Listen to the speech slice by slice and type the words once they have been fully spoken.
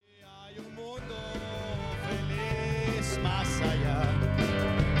allá,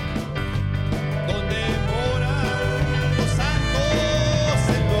 donde moran los santos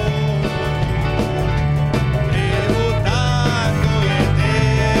en luz, tributando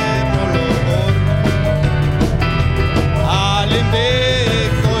eterno olor al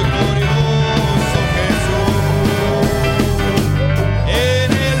invicto y glorioso Jesús.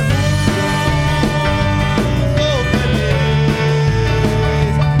 En el mundo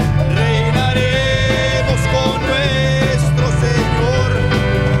feliz reinaremos con nuestro Señor.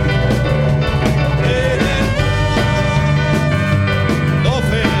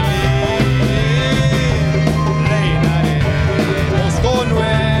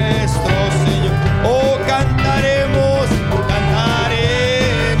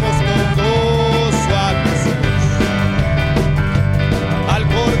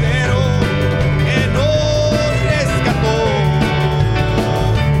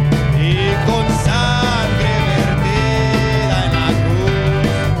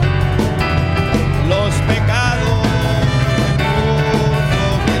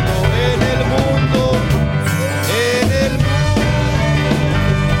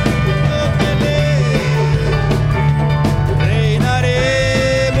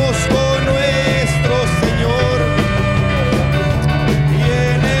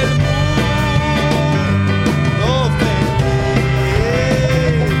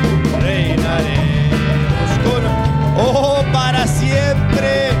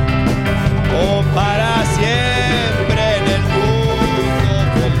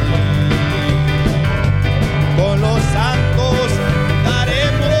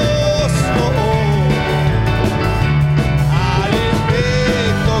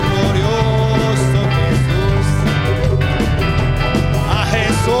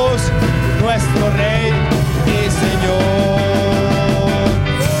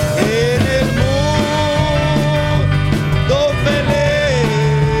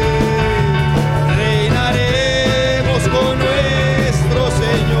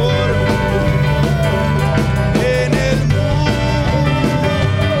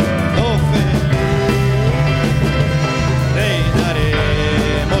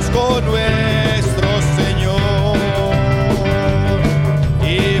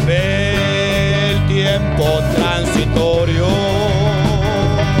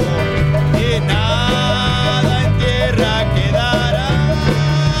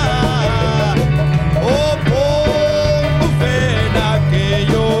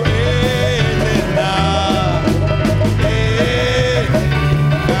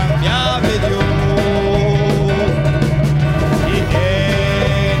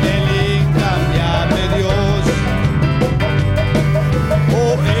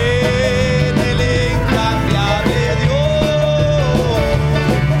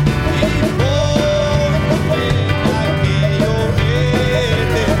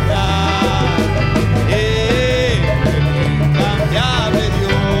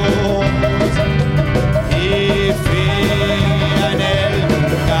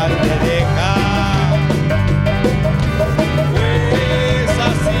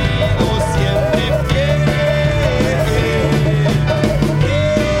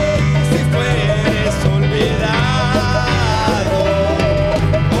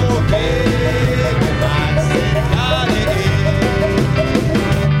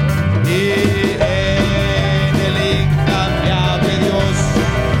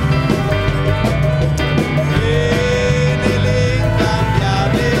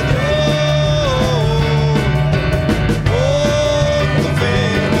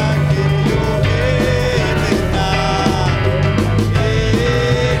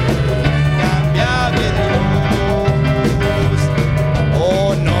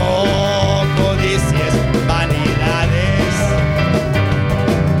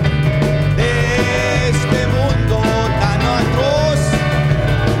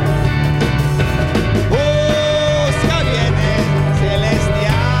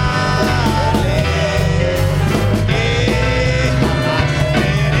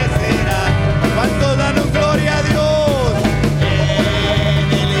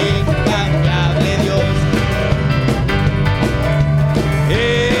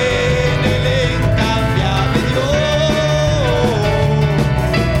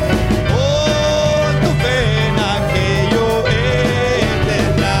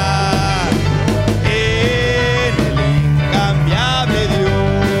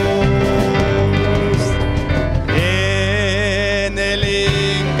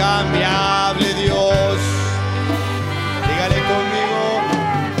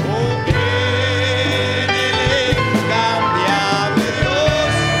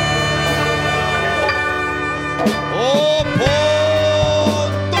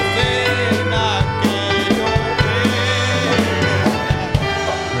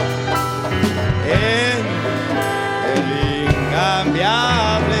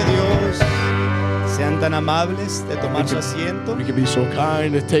 confiable Dios. Sean tan amables de tomar su asiento. We can be so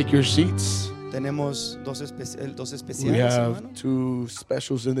kind to take your seats. Tenemos dos We especiales, have hermano. two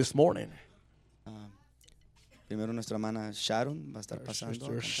specials in this morning. Primero nuestra hermana Sharon va a estar Our pasando. a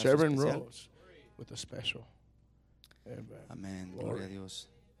sister cantar su Sharon especial. Rose with a special. Amen. Amén, Glory. gloria a Dios.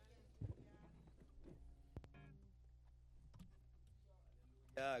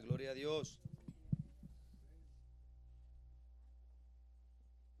 Gloria a Dios.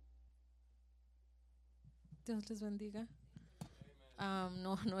 Dios les bendiga.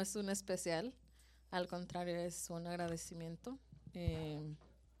 No es un especial, al contrario es un agradecimiento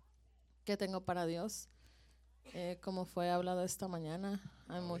que tengo para Dios. Como fue hablado esta mañana,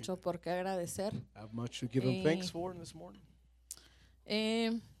 hay mucho por qué agradecer. I have much to give him thanks for this morning.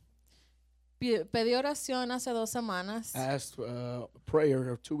 Pedí oración hace 2 semanas I asked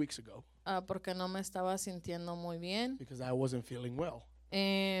prayer 2 weeks ago porque no me estaba sintiendo muy bien. because I wasn't feeling well.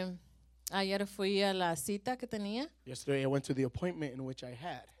 Ayer fui a la cita que tenía Yesterday I went to the appointment in which I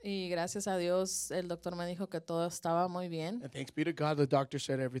had. y gracias a Dios el doctor me dijo que todo estaba muy bien, And thanks be to God, the doctor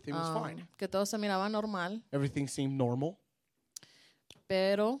said everything was fine. que todo se miraba normal, Everything seemed normal.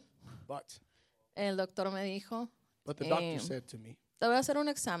 pero But el doctor me dijo, the doctor said to me, te voy a hacer un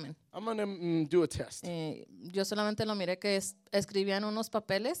examen. I'm going to do a test. Yo solamente lo miré que escribían unos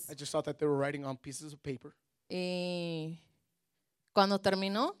papeles I just thought that they were writing on pieces of paper. y cuando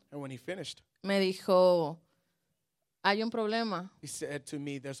terminó And when he finished, me dijo, hay un problema. he said to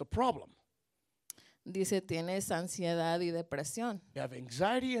me, there's a problem. Dice, tienes ansiedad y depresión. You have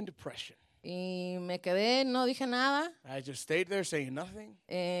anxiety and depression. Y me quedé, no dije nada. I just stayed there saying nothing.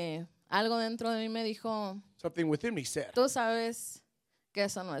 Algo dentro de mí me dijo, Something within me said. tú sabes que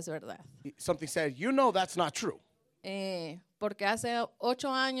eso no es verdad. Something said, you know that's not true. Porque hace 8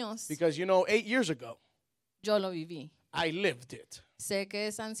 años Because, 8 years ago, yo lo viví. I lived it. Sé que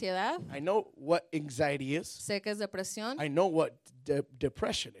es ansiedad, I know what anxiety is. sé que es depresión. I know what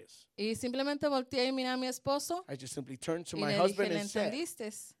depression is. Y simplemente volteé y miré a mi esposo I just simply turned to y my le dije, husband ¿le and said,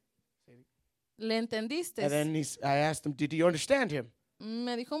 entendiste? ¿Le entendiste? and then I asked him, did you understand him?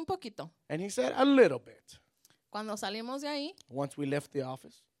 Me dijo un poquito. And he said, a little bit. Cuando salimos de ahí, Once we left the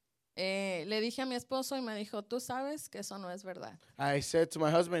office, le dije a mi esposo y me dijo, tú sabes que eso no es verdad. I said to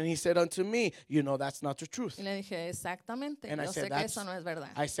my husband, and he said unto me, that's not the truth. Y le dije, exactamente, And I yo said, sé que eso no es verdad.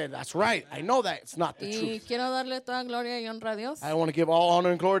 I said, that's right. I know that it's not the Y truth. quiero darle toda gloria y honra a Dios, I want to give all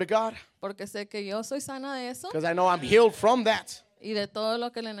honor and glory to God porque sé que yo soy sana de eso because I know I'm healed from that y de todo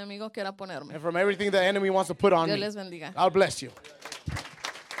lo que el enemigo quiera ponerme. and from everything the enemy wants to put on Dios me. les bendiga. God bless you.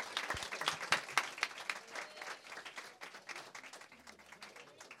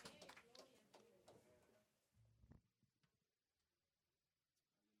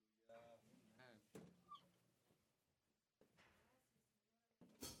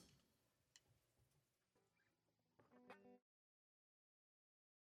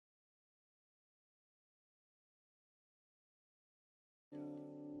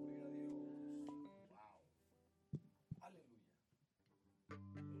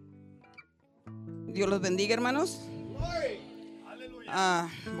 Dios los bendiga, hermanos.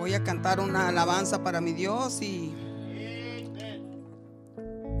 Voy a cantar una alabanza para mi Dios y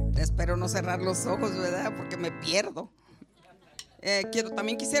espero no cerrar los ojos, ¿verdad? Porque me pierdo.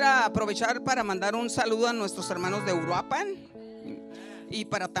 También quisiera aprovechar para mandar un saludo a nuestros hermanos de Uruapan y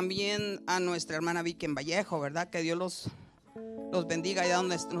para también a nuestra hermana Vicky en Vallejo, ¿verdad? Que Dios los bendiga allá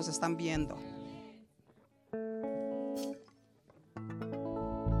donde nos están viendo.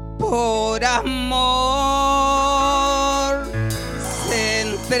 Por amor se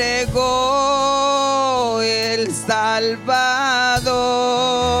entregó el Salvador,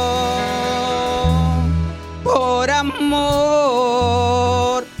 por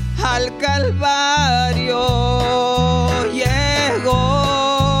amor al Calvario llegó.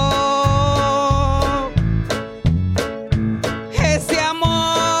 Ese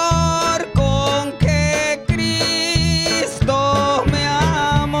amor con que Cristo me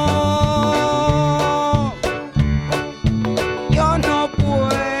amó, yo no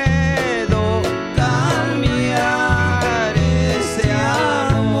puedo cambiar ese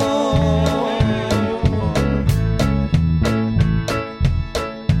amor.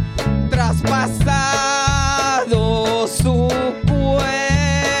 Traspasado su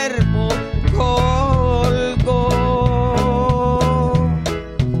cuerpo colgó,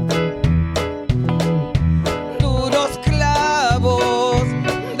 duros clavos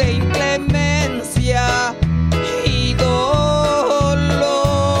de inclemencia y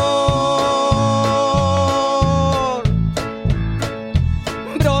dolor,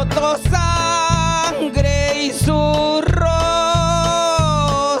 brotó sangre y su rostro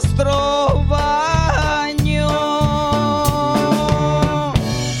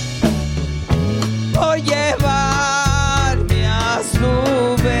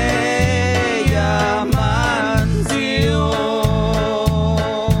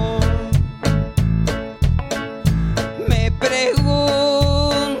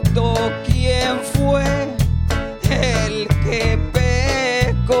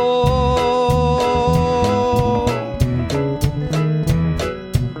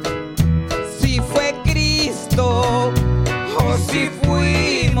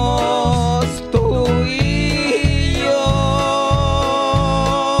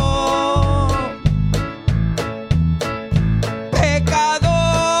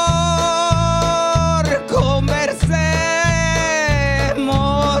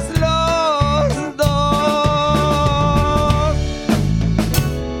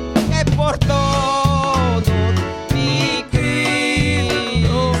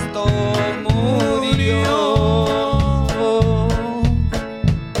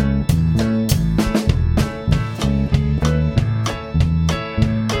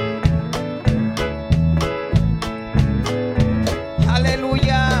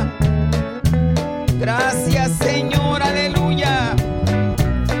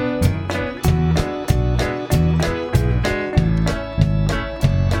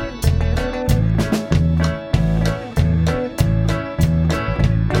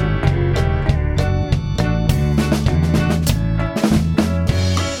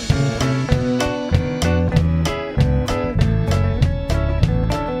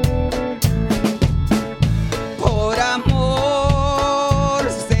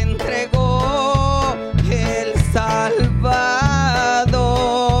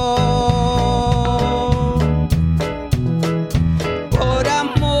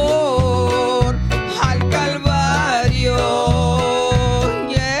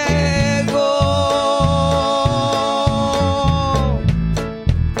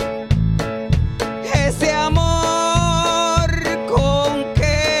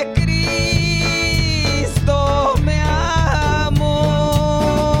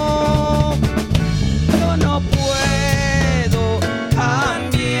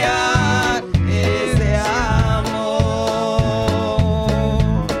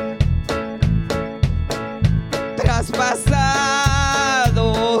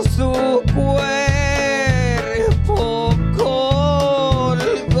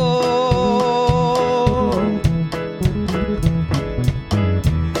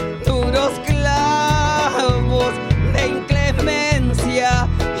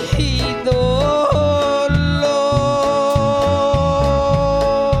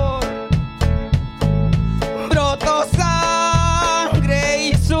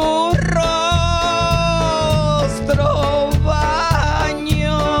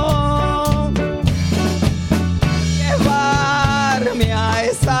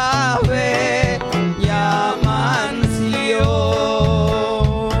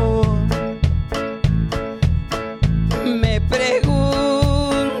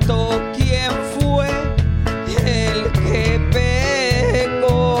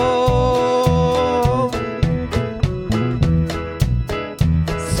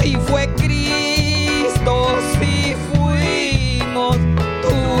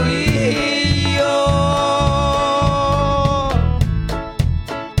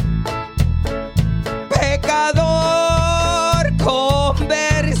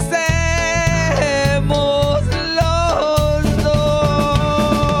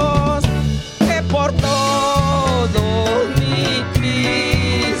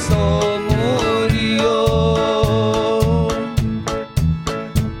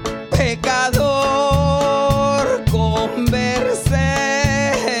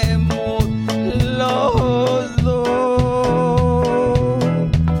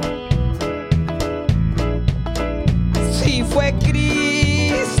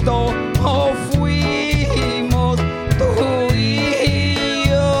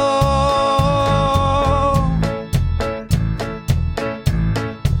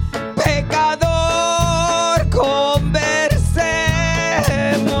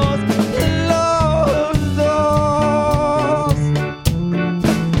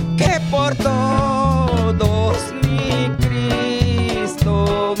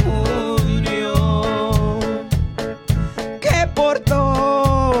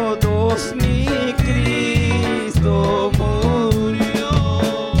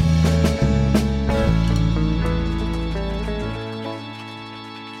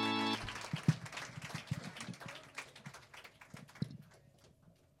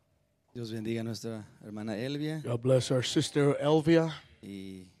Dios bendiga a nuestra hermana Elvia God bless our sister Elvia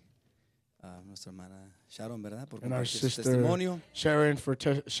y a nuestra hermana Sharon, ¿verdad? Por and our compartir su sister testimonio. Sharon for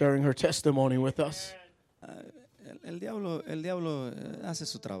sharing her testimony with us. El diablo hace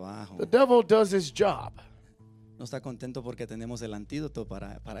su trabajo. The devil does his job. No está contento porque tenemos el antídoto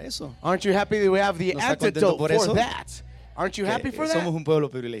para eso. Aren't you happy that we have the ¿No está contento antidote por for eso? that? Aren't you happy for Somos that? un pueblo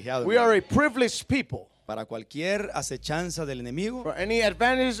privilegiado. We are a privileged people. Para cualquier acechanza del enemigo, For any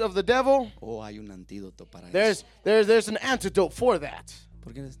advantage of the devil, hay un antídoto para there's an antidote for that. eso.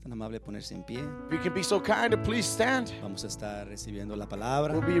 ¿Por qué es tan amable ponerse en pie? If you can be so kind to please stand. Vamos a estar recibiendo la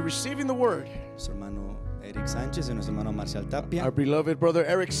palabra. We'll be receiving the word. Nuestro hermano Erik Sanchez y nuestro hermano Marcial Tapia. Our beloved brother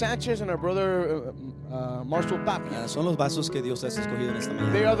Erik Sanchez and our brother Marcial Tapia. Son los vasos que Dios ha escogido en esta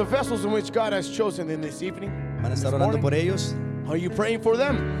They are mañana. the vessels in which God has chosen in this evening. Van a estar this orando morning. por ellos. Are you praying for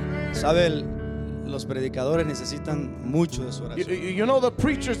them? Sabe, los predicadores necesitan mucho de su oración. You know the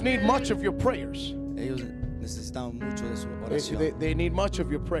preachers need much of your prayers. Ellos necesitan mucho de su oración. They need much of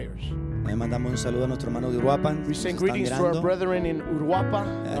your prayers. Le mandamos un saludo a nuestro hermano de Uruapan. We Nos send están greetings to our mirando. brethren in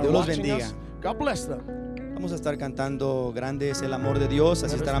Uruapan. Dios are los watching bendiga. us. God bless them. Vamos a estar cantando Grande es el amor de Dios.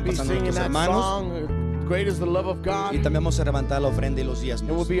 Así Let us estarán be pasando singing nuestros that hermanos. song, great is the love of God. Y también vamos a levantar la ofrenda y los And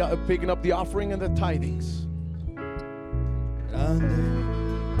we'll diezmos. be picking up the offering and the tithings. Grande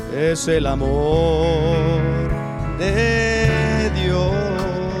es el amor de Dios,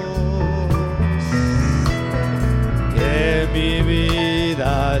 que mi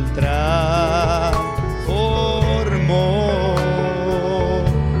vida al transformó.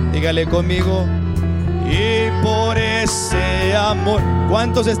 Dígale conmigo. Y por ese amor,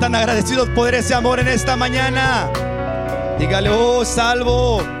 ¿cuántos están agradecidos por ese amor en esta mañana? Dígale, oh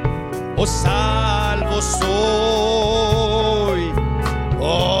salvo soy,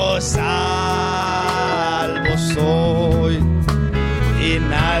 oh salvo soy, y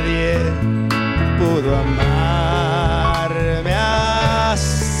nadie pudo amarme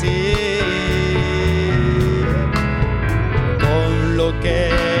así, con lo que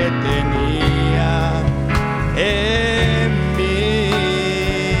tenía en mí,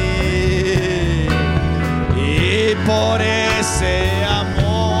 y por ese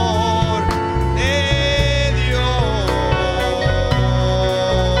amor de Dios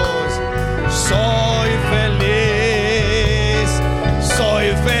soy feliz, soy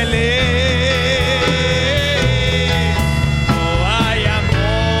feliz. No hay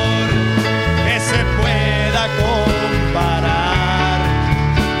amor que se pueda comparar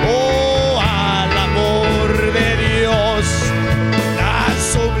al amor de Dios, tan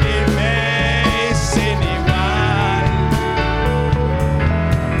sublime y sin igual,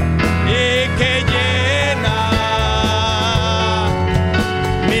 y que llena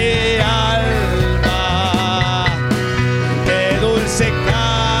mi alma de dulce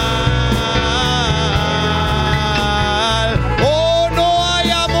cal. Oh, no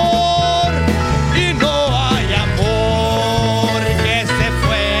hay amor y no hay amor que se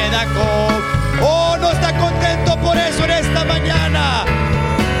pueda con. Oh, no está contento por eso en esta mañana,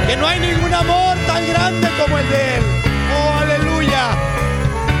 que no hay ningún amor tan grande como el de Él. Oh, aleluya.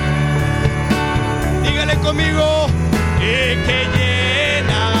 Dígale conmigo, y que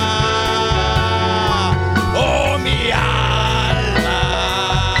llena, oh, mi alma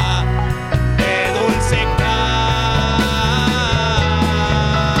de dulce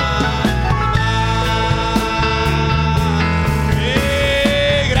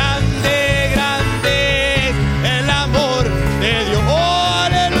grande, grande es el amor de Dios. Oh,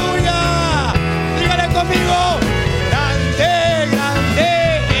 aleluya. Dígale conmigo, grande, grande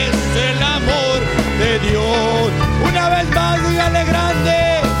es el amor de Dios. Una vez más, dígale grande.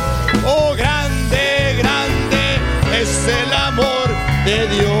 Oh, grande, grande es el amor de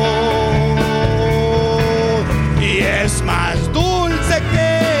Dios. Y es más dulce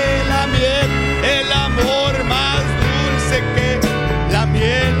que la miel, el amor más dulce que la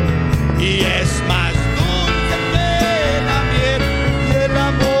miel. Y es más dulce que la miel, y el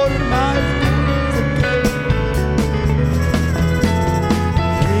amor más dulce que.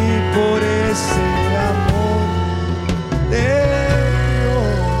 Y por ese amor de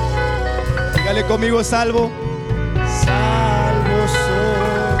Dios. Dígale conmigo, salvo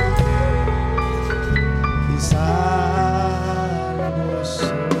soy, y salvo soy.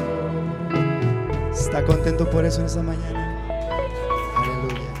 ¿Está contento por eso en esta mañana?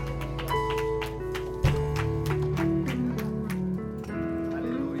 Aleluya.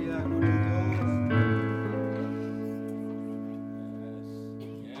 Aleluya, gloria a Dios.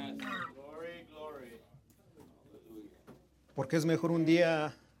 Porque es mejor un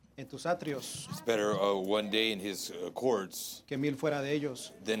día en tus atrios It's better one day in his courts que 1000 fuera de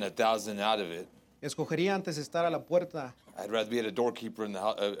ellos. than 1,000 out of it. Escogería antes estar a la puerta I'd rather be a doorkeeper in the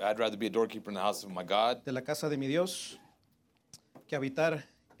I'd rather be a doorkeeper in the house of my God de la casa de mi Dios que habitar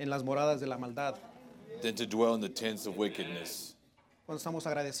en las moradas de la maldad. than to dwell in the tents of wickedness. Cuando estamos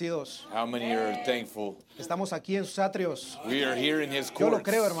agradecidos, How many are thankful? estamos aquí en sus atrios. We are here in his Yo lo courts.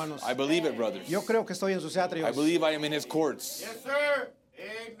 creo, hermanos. I believe it, brothers. Yo creo que estoy en sus I atrios. believe I am in his courts.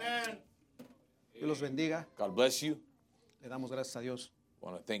 Dios los bendiga. God bless you. Le damos gracias a Dios I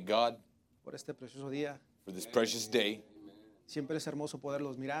want to thank God por este precioso día. for this precious day. Siempre es hermoso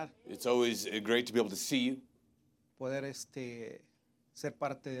poderlos mirar, It's always great to be able to see you, poder ser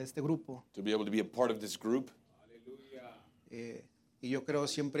parte de este grupo. to be able to be a part of this group. Y yo creo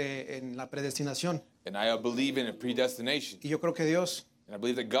siempre en la predestinación. And I believe in a predestination. Y yo creo que Dios And I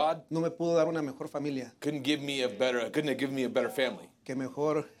believe that God no me pudo dar una mejor familia couldn't have given me a better family que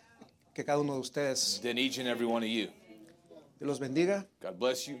mejor que cada uno de ustedes. than each and every one of you. Dios los bendiga. God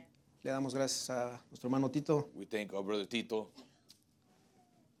bless you. Le damos gracias a nuestro hermano Tito, We thank our brother Tito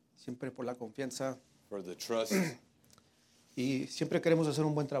siempre por la confianza. for the trust. Y siempre queremos hacer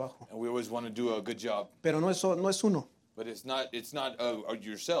un buen trabajo. And we always want to do a good job. Pero no es uno. But it's not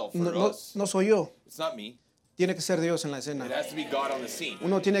yourself or No us. soy yo. It's not me. Tiene que ser Dios en la It escena. has to be God on the scene.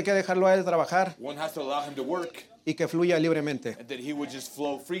 Uno tiene que dejarlo a él trabajar One has to allow him to work y que fluya libremente. and that he would just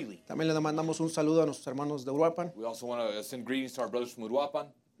flow freely. También le mandamos un saludo a nuestros hermanos de Uruapan, We also want to send greetings to our brothers from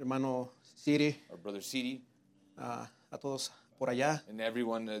Uruapan, hermano Siri, our brother Sidi, a todos por allá. and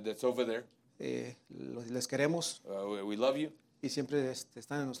everyone that's over there. Les queremos We love you. y siempre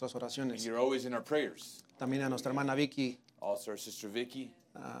están en nuestras And oraciones. you're always in our prayers. También a nuestra hermana Vicky, Also our sister Vicky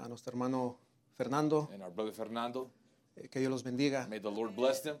a nuestro hermano Fernando, and our brother Fernando. que Dios los bendiga, May the Lord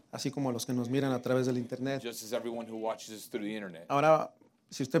bless them, así como a los que nos miran a través del internet. just as everyone who watches us through the internet. Ahora,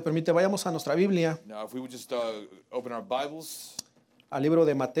 si usted permite, vayamos a nuestra Biblia, Now, if we would just open our Bibles al libro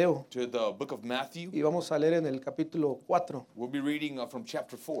de Mateo, to the book of Matthew, y vamos a leer en el capítulo 4, we'll be reading from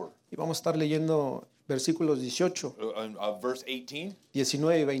chapter 4, y vamos a estar leyendo versículos 18, verse 18,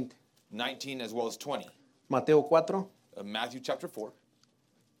 19 y 20. 19, as well as 20. Mateo 4, Matthew chapter 4,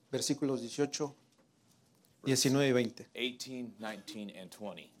 versículos 18, 19 y 20. 18, 19, and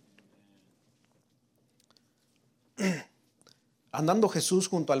 20. Andando Jesús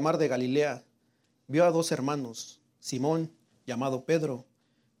junto al mar de Galilea, vio a dos hermanos, Simón, llamado Pedro,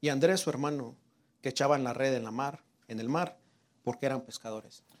 y Andrés, su hermano, que echaban la red en el mar, porque eran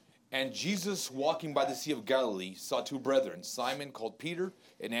pescadores. And Jesus, walking by the Sea of Galilee, saw two brethren, Simon called Peter,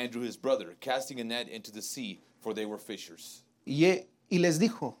 and Andrew his brother, casting a net into the sea, for they were fishers. Y les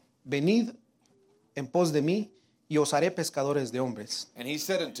dijo, venid en pos de mí, y os haré pescadores de hombres. And he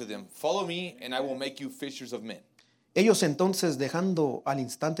said unto them, Follow me, and I will make you fishers of men. Ellos entonces, dejando al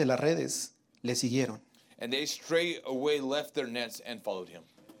instante las redes, le siguieron. And they straightway left their nets and followed him.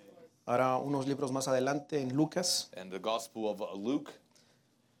 Ahora unos libros más adelante, en Lucas, And the Gospel of Luke,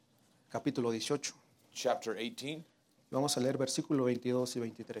 capítulo 18, chapter 18, vamos a leer versículos 22 y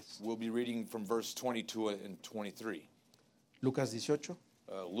 23. we'll be reading from verse 22 and 23. Lucas 18,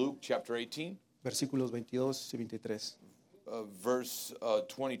 Luke chapter 18, versículos 22 y 23. verse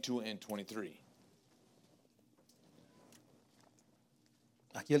 22 and 23.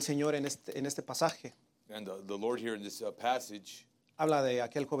 Aquí el Señor en este pasaje And the Lord here in this passage, habla de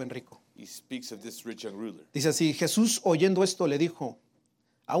aquel joven rico. he speaks of this rich young ruler. Dice así, Jesús oyendo esto le dijo,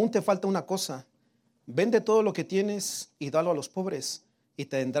 aún te falta una cosa, vende todo lo que tienes y dalo a los pobres y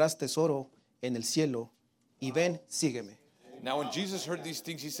tendrás tesoro en el cielo y ven, sígueme. Now when Jesus heard these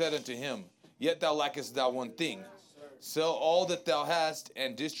things, he said unto him, Yet thou lackest thou one thing. Sell all that thou hast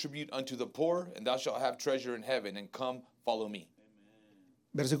and distribute unto the poor, and thou shalt have treasure in heaven, and come, follow me.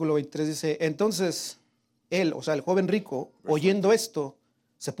 Versículo 23 dice, entonces él, o sea, el joven rico, oyendo esto,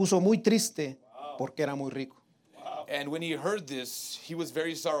 se puso muy triste porque era muy rico. And when he heard this, he was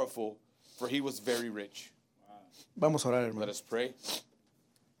very sorrowful, for he was very rich. Vamos a orar, Let hermano. us pray.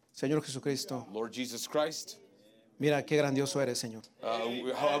 Señor Jesucristo, Lord Jesus Christ, mira qué grandioso eres, Señor.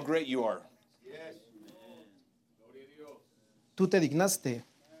 how great you are. Tú te dignaste,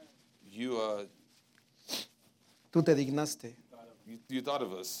 You you thought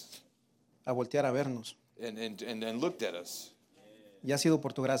of us a voltear a vernos. and looked at us. Y ha sido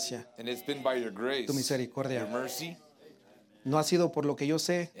por tu gracia, And it's been by your grace, tu misericordia. your mercy. No ha sido por lo que yo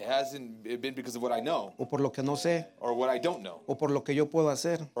sé, It hasn't been because of what I know, o por lo que no sé, or what I don't know, o por lo que yo puedo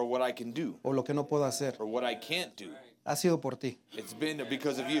hacer, or what I can do, o lo que no puedo hacer. or what I can't do. Ha sido por ti. It's been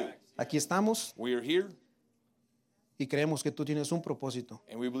because of you. Aquí estamos We are here, y creemos que tú tienes un propósito.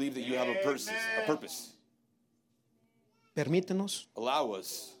 and we believe that you have a purpose. Permítenos Allow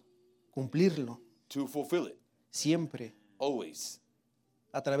us cumplirlo to fulfill it, siempre always,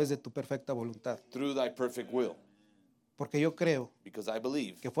 a través de tu perfecta voluntad. through thy perfect will. Porque yo creo Because I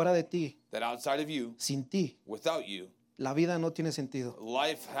believe que fuera de ti, that outside of you, sin ti, without you, la vida no tiene sentido.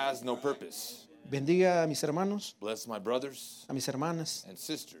 life has no purpose. Bendiga a mis hermanos, Bless my brothers a mis hermanas, and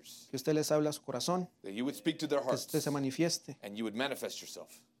sisters, que usted les hable a su corazón, that you would speak to their que hearts usted se manifieste, and you would manifest yourself,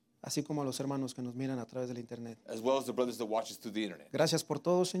 así como a los hermanos que nos miran a través del internet. as well as the brothers that watch us through the internet. Gracias por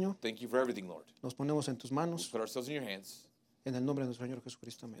todo, Señor. Thank you for everything, Lord. Nos ponemos en tus We manos, put ourselves in your hands. en el nombre de nuestro Señor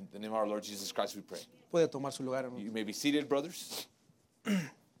Jesucristo. Amén. In the name of our Lord Jesus Christ we pray. Puede tomar su lugar, hermano. You may be seated, brothers.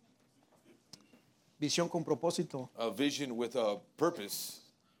 Visión con propósito. A vision with a purpose.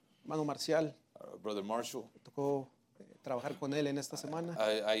 Hermano Marcial, Brother Marcial, me tocó trabajar con él en esta semana.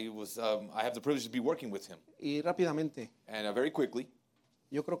 I have the privilege to be working with him. Y rápidamente, And very quickly,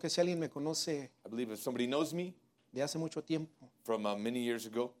 yo creo que si alguien me conoce I believe if somebody knows me de hace mucho tiempo, from many years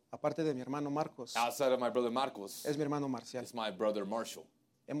ago, aparte de mi hermano Marcos, outside of my brother Marcos, es mi hermano Marcial. it's my brother Marcial.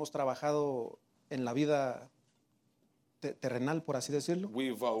 Hemos trabajado en la vida terrenal, por así decirlo,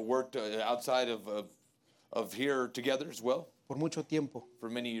 We've worked outside of here together as well por mucho tiempo. for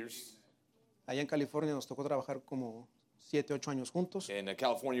many years. Allá en California nos tocó trabajar como 7, 8 años juntos, In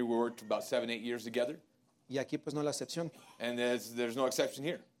California, we worked about 7, 8 years together, y aquí pues no es la excepción. and there's no exception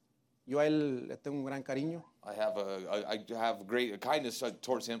here. Yo a él le tengo un gran cariño, I have great kindness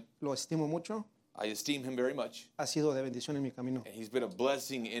towards him. lo estimo mucho, I esteem him very much, ha sido de bendición en mi camino. and he's been a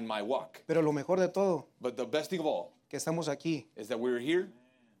blessing in my walk. Pero lo mejor de todo, But the best thing of all que estamos aquí is that we're here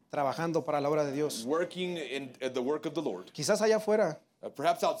trabajando para la obra de Dios. working in the work of the Lord. Quizás allá afuera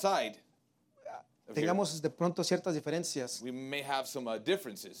Perhaps outside of here, tengamos de pronto ciertas diferencias, we may have some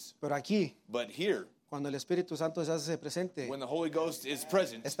differences, pero aquí, but here, cuando el Espíritu Santo se hace presente, when the Holy Ghost is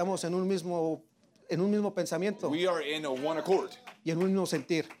present, estamos en un mismo pensamiento we are in one accord y en un mismo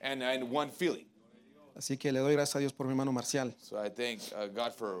sentir. and one feeling. Así que le doy gracias a Dios por mi hermano Marcial. So I thank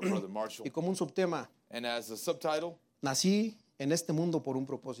God for Brother Marcial. Y como un subtema, And as a subtitle, nací en este mundo por un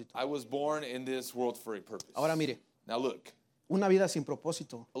propósito. I was born in this world for a purpose. Ahora mire, Now look, una vida sin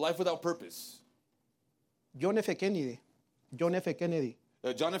propósito. a life without purpose. John F. Kennedy John F. Kennedy,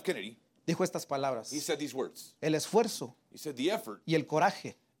 dijo estas palabras. he said these words. El esfuerzo He said the effort y el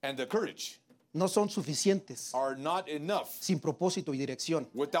coraje and the courage no son suficientes are not enough sin propósito y dirección.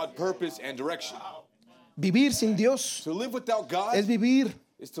 without purpose and direction. Vivir sin Dios To live without God es vivir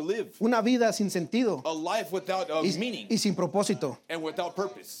is to live una vida sin sentido a life without meaning y sin propósito. and without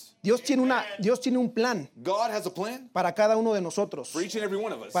purpose. Dios tiene un plan God has a plan para cada uno de nosotros, for each and every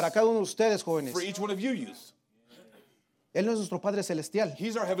one of us, para cada uno de ustedes, jóvenes. for each one of you youth. Él no es nuestro Padre Celestial,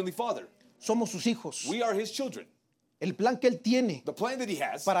 He's our Heavenly Father. somos sus hijos. We are His children. El plan que Él tiene The plan that He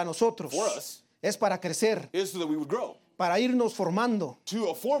has para nosotros for us es para crecer, is so that we would grow, para irnos formando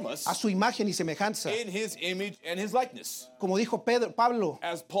to form us a su imagen y semejanza. in His image and His likeness. Como dijo Pablo,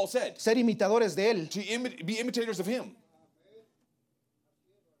 As Paul said, ser imitadores de Él. to be imitators of Him.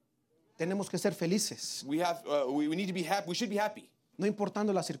 Tenemos que ser felices, We need to be happy. We should be happy, no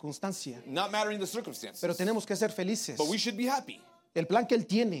importando la circunstancia, not mattering the circumstances. pero tenemos que ser felices. But we should be happy. El plan que Él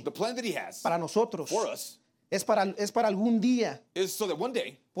tiene The plan that He has para nosotros for us es para algún día is so that one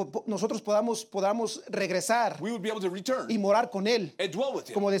day nosotros podamos regresar we would be able to return y morar con Él. and dwell with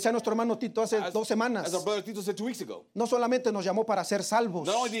Him. Como decía nuestro hermano Tito hace 2 As semanas, our brother Tito said 2 weeks ago, no solamente nos llamó para ser salvos,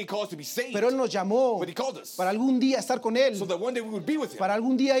 not only did He call us to be saved, pero Él nos llamó but He called us para algún día estar con Él, so that one day we would be with Him, para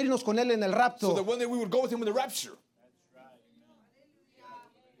algún día irnos con Él en el so rapto. that one day we would go with Him in the rapture.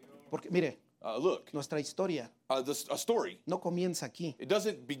 Porque mire, Look, nuestra historia a story, no comienza aquí. it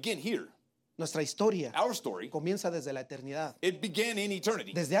doesn't begin here. Nuestra historia Our story, comienza desde la eternidad, it began in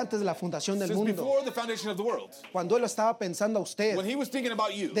eternity, desde antes de la fundación del since mundo. before the foundation of the world. Cuando Él estaba pensando a usted, When He was thinking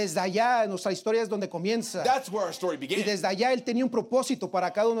about you, desde allá nuestra historia es donde comienza. that's where our story Y began. desde allá Él tenía un propósito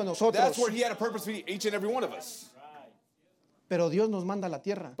para cada uno de nosotros. That's where He had a purpose for each and every one of us. Pero Dios nos manda a la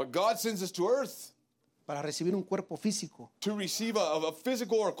tierra But God sends us to earth para recibir un cuerpo físico, to receive a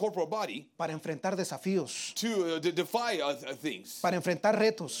physical or corporal body, para enfrentar desafíos, to defy things, para enfrentar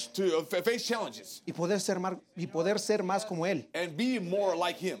retos to face challenges, y poder ser más como Él. and be more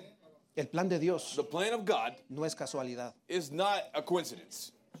like Him. El plan de Dios The plan of God no es casualidad. is not a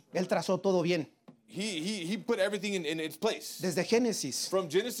coincidence. Él trazó todo bien, He put everything in its place. desde Génesis From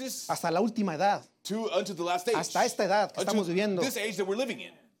Genesis hasta la última edad, unto the last age. hasta esta edad que Unto estamos viviendo. this age that we're living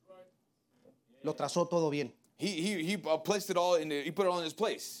in. Lo trazó todo bien. He placed it all He put it all in its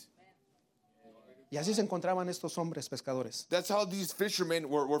place. Y así se encontraban estos hombres pescadores. That's how these fishermen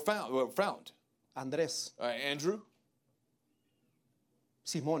were found. Andrés, Andrew,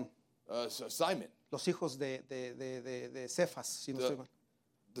 Simón, Simon, los hijos de Cefas, si no estoy mal.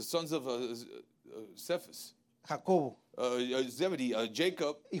 the sons of Cephas, Jacobo Zebedee,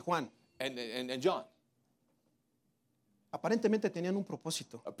 Jacob, y Juan. and John. Aparentemente tenían un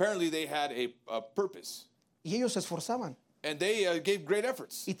propósito Apparently, they had a purpose, y ellos se esforzaban and they gave great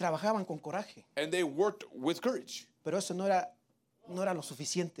efforts, y trabajaban con coraje, and they worked with courage. pero eso no era lo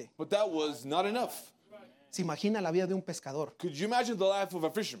suficiente. But that was not enough. Se imagina la vida de un pescador, Could you imagine the life of a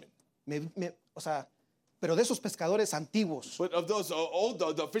fisherman? o sea, pero de esos pescadores antiguos, But of those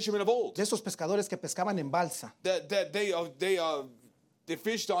the fishermen of old, de esos pescadores que pescaban en balsa, that they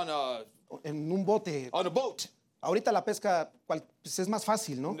fished on en un bote. a boat. Ahorita la pesca pues es más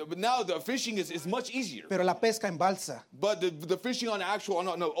fácil, ¿no? But now the fishing is much easier. Pero la pesca en balsa, But the fishing on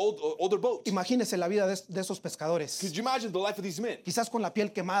an older boat. imagínese la vida de esos pescadores, Could you imagine the life of these men? quizás con la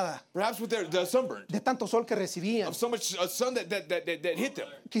piel quemada, Perhaps with their sunburn, de tanto sol que recibían, of so much sun that hit them.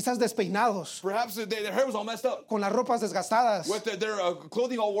 quizás despeinados, Perhaps their hair was all messed up, con las ropas desgastadas, with their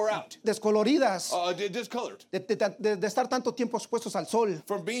clothing all wore out, descoloridas, discolored, de estar tanto tiempo expuestos al sol,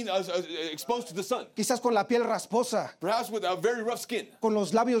 from being exposed to the sun. quizás con la piel rasposa, Perhaps with a very rough skin, con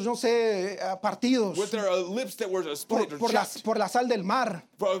los labios, no sé, partidos, with their lips that were split or chapped, por la sal del mar,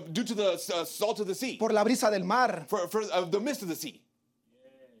 due to the salt of the sea, por la brisa del mar. for the mist of the sea.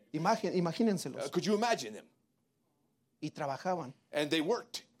 Imagínenselos. Could you imagine them? Y trabajaban And they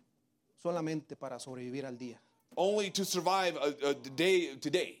worked solamente para sobrevivir al día. only to survive a day to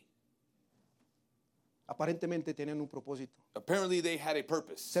day. Aparentemente tenían un propósito, Apparently, they had a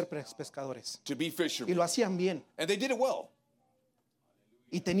purpose, ser pescadores. to be Y fishermen, lo hacían bien. and they did it well.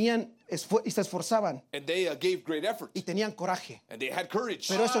 Y se esforzaban. And they gave great effort, Y tenían coraje. and they had courage.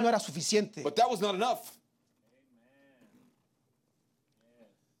 Pero eso no era suficiente. But that was not enough.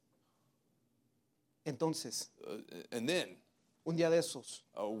 Entonces, And then un día de esos,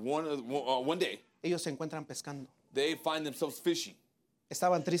 one day, ellos se encuentran pescando. they find themselves fishing.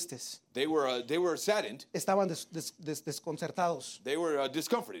 Estaban tristes. They were saddened. Estaban desconcertados. They were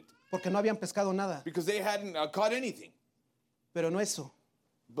discomforted Porque no habían pescado nada. because they hadn't caught anything. Pero no eso.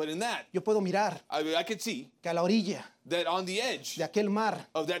 But in that, Yo puedo mirar I could see que a la orilla that on the edge de aquel mar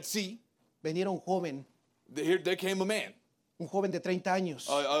of that sea, venía un joven. there came a man Un joven de 30 años.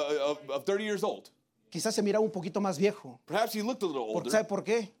 of 30 years old. Quizás se miraba un poquito más viejo. Perhaps he looked a little older. ¿Sabe por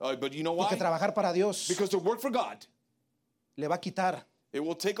qué? But you know Porque why? trabajar para Dios Because to work for God, le va a quitar it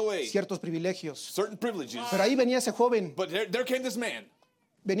will take away ciertos privilegios. certain privileges. Pero ahí venía ese joven. But there came this man,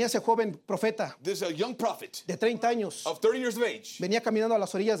 Venía ese joven profeta this young prophet de 30 años. of 30 years of age. Venía caminando a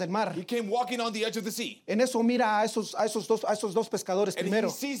las orillas del mar. He came walking on the edge of the sea. En eso mira a esos dos pescadores And primero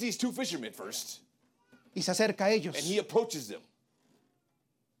he sees these two fishermen first. y se acerca a ellos. And he approaches them.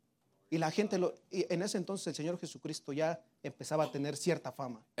 Y la gente, y en ese entonces el Señor Jesucristo ya empezaba a tener cierta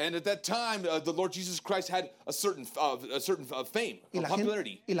fama. And at that time, the Lord Jesus Christ had a certain fame, Y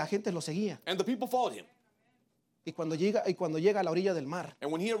popularity. la gente lo seguía. And the people followed him. Y cuando llega a la orilla del mar,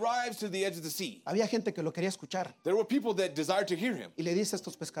 And when he arrives to the edge of the sea, había gente que lo quería escuchar. there were people that desired to hear him. Y le dice a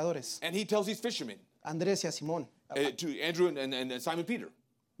estos pescadores, And he tells these fishermen, Andrés y a Simón, to Andrew and Simon Peter,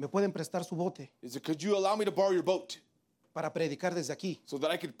 ¿me pueden prestar su bote he said, could you allow me to borrow your boat para predicar desde aquí? so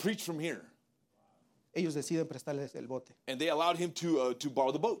that I could preach from here? Ellos deciden prestarles el bote. And they allowed him to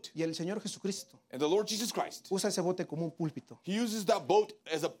borrow the boat. Y el Señor Jesucristo And the Lord Jesus Christ, usa ese bote como un púlpito he uses that boat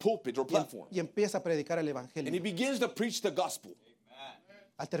as a pulpit or platform. y empieza a predicar el And he Evangelio. begins to preach the gospel.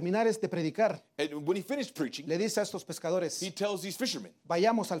 Al terminar de predicar, And when he finished preaching, le dice a estos pescadores, he tells these fishermen,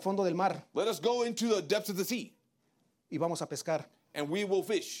 vayamos al fondo del mar let us go into the depths of the sea y vamos a pescar. and we will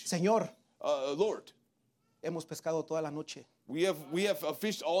fish. Señor, Lord, hemos pescado toda la noche we have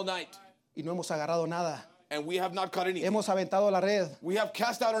fished all night y no hemos agarrado nada. and we have not caught anything. Hemos aventado la red We have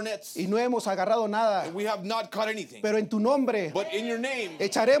cast out our nets y no hemos agarrado nada. and we have not caught anything. Pero en tu nombre But in your name,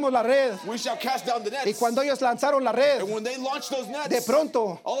 echaremos la red. we shall cast down the Y nets. cuando ellos lanzaron la red, And when they launched those de nets,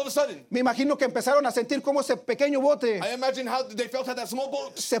 pronto, all of a sudden, me imagino que empezaron a sentir cómo ese pequeño bote I imagine how they felt how that small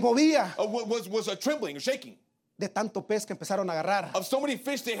boat se movía was trembling, shaking de tanto pez que empezaron a agarrar. of so many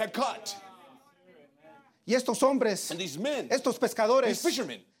fish they had caught. Y estos hombres, And these men, estos these pescadores,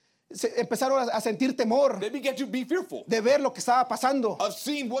 fishermen, empezaron a sentir temor they began to be fearful de ver lo que estaba pasando, of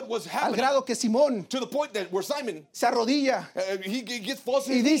seeing what was al happening, grado que Simón to the point that where Simon, se arrodilla he gets false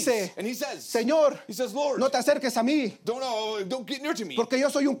y in his dice, knees, and he says, Señor, he says, Lord, no te acerques a mí, don't get near to me, porque yo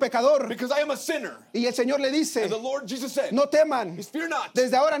soy un pecador. because I am a sinner. Y el Señor le dice, And the Lord Jesus said, no teman, fear not.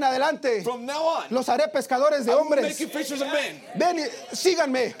 desde ahora en adelante From now on, los haré pescadores de I will hombres. make you fishers of men. Ven y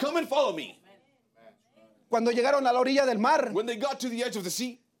síganme. Come and follow me. Cuando llegaron a la orilla del mar, When they got to the edge of the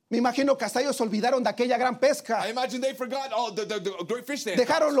sea, Me imagino que hasta ellos se olvidaron de aquella gran pesca. I imagine they forgot all the great fish they had.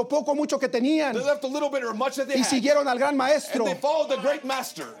 Dejaron lo poco o mucho que tenían They left a little bit or much that they y had. siguieron al gran maestro. And they followed the great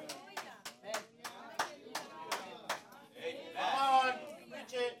master.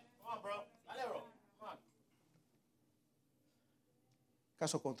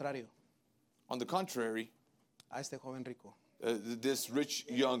 Caso contrario, On the contrary, a este joven rico, this rich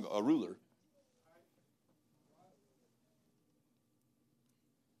young ruler,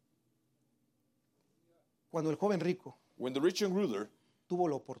 cuando el joven rico when the rich young ruler tuvo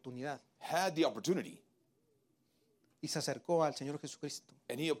la oportunidad had the opportunity, y se acercó al Señor Jesucristo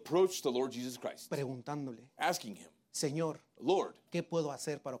and he approached the Lord Jesus Christ, preguntándole, asking him, Señor, Lord, ¿qué puedo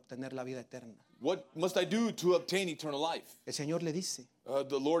hacer para obtener la vida eterna? what must I do to obtain eternal life? El Señor le dice,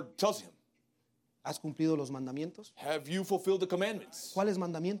 The Lord tells him, ¿has cumplido los mandamientos? have you fulfilled the commandments? ¿Cuáles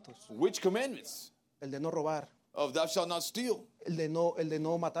mandamientos? Which commandments? El de no robar, Of thou shalt not steal, el de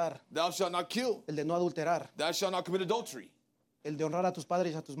no matar, thou shalt not kill, el de no adulterar, thou shalt not commit adultery, el de honrar a tus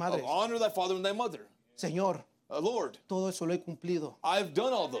padres y a tus of madres. honor thy father and thy mother. Señor, Lord, todo eso lo he cumplido. I've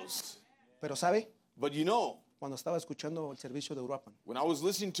done all those. Pero ¿sabe? But you know, Cuando estaba escuchando el servicio de Uruapan, when I was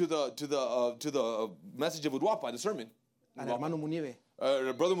listening to the message of Uduapa, the sermon, al hermano Munive,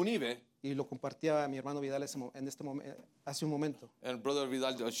 Brother Munive y lo compartía a mi hermano Vidal hace un momento, and Brother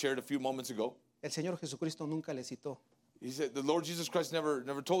Vidal shared a few moments ago, el Señor Jesucristo nunca le citó he said the Lord Jesus Christ never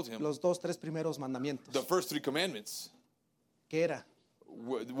told him los 2-3 primeros mandamientos. the first 3 commandments, ¿Qué era?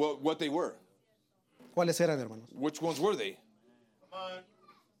 what they were. ¿Cuáles eran, hermanos? Which ones were they?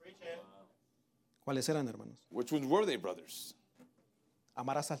 ¿Cuáles eran, hermanos? Which ones were they, brothers?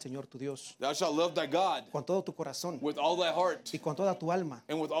 Amarás al Señor tu Dios Thou shalt love thy God con todo tu corazón with all thy heart y con toda tu alma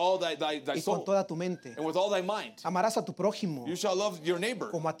and with all thy y con soul toda tu mente. and with all thy mind. Amarás a tu prójimo You shall love your neighbor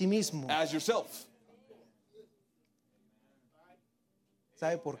como a ti mismo. as yourself.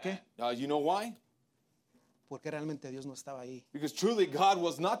 ¿Sabe por qué? You know why? Porque realmente Dios no estaba ahí. Because truly God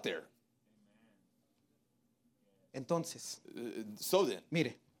was not there. Entonces, So then,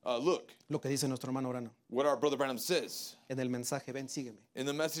 mire look lo que dice nuestro hermano Branham what our brother Branham says en el mensaje, ven, sígueme. in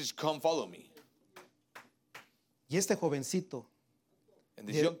the message, come follow me. Y este jovencito And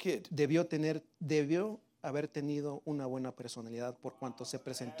this young kid debió haber tenido una buena personalidad por cuanto se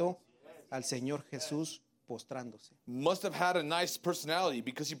presentó al Señor Jesús postrándose. must have had a nice personality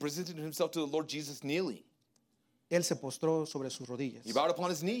because he presented himself to the Lord Jesus kneeling. Él se postró sobre sus rodillas. He bowed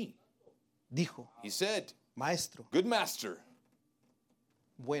upon his knee. Dijo, He said, Maestro, good master,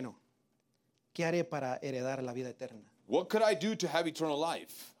 bueno, ¿qué haré para heredar la vida eterna? what could I do to have eternal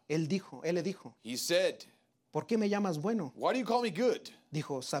life? Él le dijo, He said, ¿por qué me llamas bueno? why do you call me good?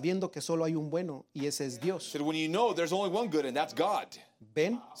 Dijo, sabiendo que solo hay un bueno y ese es He Dios. said, when you know there's only one good and that's God.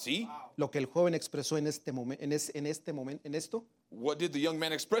 ¿Ven See? lo que el joven expresó en esto? What did the young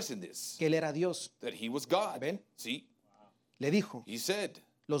man express in this? Que él era Dios. That he was God. Ven. See? Le dijo, He said,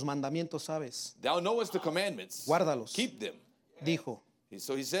 los mandamientos sabes, thou knowest the commandments. guárdalos. Keep them. Dijo,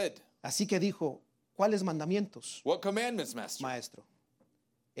 So he said, así que dijo, ¿cuáles mandamientos, what commandments, master? maestro?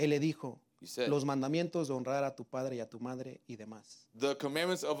 Él le dijo, He said, los mandamientos de honrar a tu padre y a tu madre y demás. the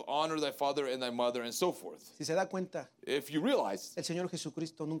commandments of honor thy father and thy mother and so forth. Si se da cuenta, If you realize, el Señor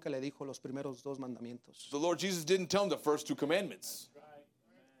Jesucristo nunca le dijo los primeros 2 mandamientos. the Lord Jesus didn't tell him the first 2 commandments.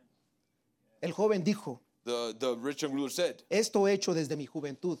 El joven dijo, The rich young ruler said, esto he hecho desde mi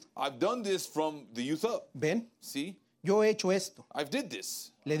juventud. I've done this from the youth up. ¿Ven? See? Yo he hecho esto. I've did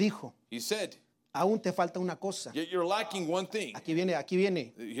this. Le dijo, He said, aún te falta una cosa. yet you're lacking one thing. Aquí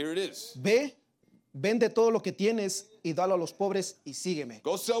viene. Here it is. Ve, vende todo lo que tienes y dalo a los pobres y sígueme.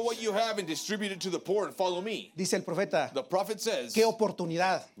 Go sell what you have and distribute it to the poor and follow me. Dice el profeta, The prophet says, qué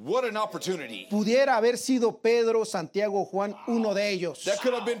oportunidad. what an opportunity. Pudiera haber sido Pedro, Santiago, Juan, uno de ellos. That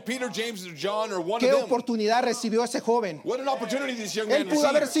could have been Peter, James, or John, or one Qué of them. oportunidad recibió ese joven. What an opportunity this young Él man pudo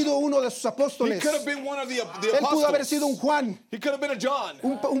haber received. sido uno de sus He apóstoles. could have been one of the Él pudo haber sido un apostles. Juan, He could have been a John,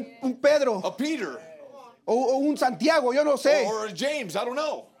 un Pedro a Peter, o un Santiago, yo no sé. or a James. I don't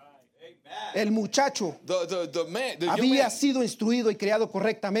know. El muchacho The man, the young había man, sido instruido y criado he had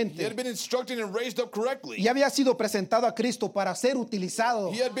correctamente been instructed and raised up correctly. y había sido presentado a Cristo para ser utilizado.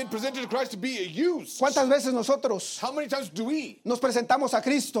 He had been presented to Christ to be used. ¿Cuántas veces nosotros How many times do we nos presentamos a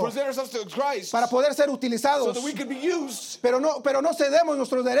Cristo present ourselves to Christ para poder ser so utilizados? that we could be used, Pero no cedemos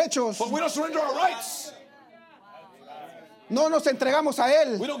nuestros derechos, but we don't surrender our rights? no nos entregamos a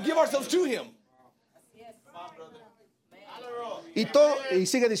Él. We don't give ourselves to Him. Y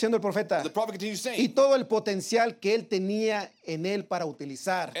sigue diciendo el profeta. The prophet continues saying, Y todo el potencial que él tenía en él para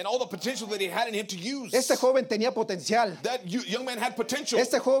utilizar. and all the potential that he had in him to use. Este joven tenía potencial. That young man had potential.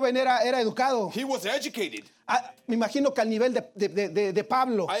 Este joven era educado. He was educated. Me imagino que al nivel de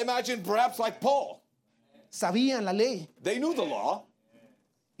Pablo. I imagine perhaps like Paul. Sabían la ley. They knew the law.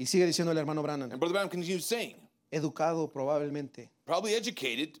 Y sigue diciendo el hermano Branham. And Brother Branham continues saying, Educado probablemente. probably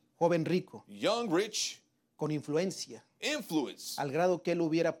educated, Joven rico. young, rich, Con influencia. influence, Al grado que él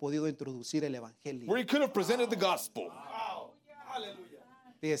hubiera podido introducir el evangelio. where he could have presented the gospel.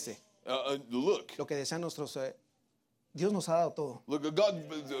 Fíjese. Look, Lo que desean nuestros... Dios nos ha dado todo.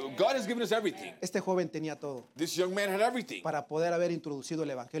 God has given us everything. Este joven tenía todo. This young man had everything. Para poder haber introducido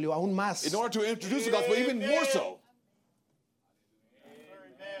el evangelio aún más. In order to introduce the gospel, even more so.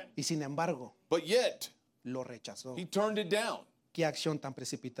 Y sin embargo, But yet, lo rechazó. he turned it down. Qué acción tan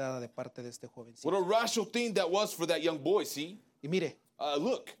precipitada de parte de este jovencito. What a rational thing that was for that young boy, see? Y mire,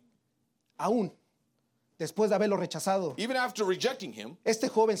 Look, aún después de haberlo rechazado, even after rejecting him, este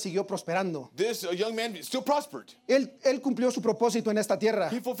joven siguió prosperando. this young man still prospered. Él cumplió su propósito en esta tierra.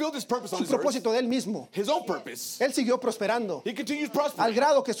 He fulfilled his purpose on Su this earth, propósito de él mismo. his own purpose. Él siguió prosperando. He continues Al prospering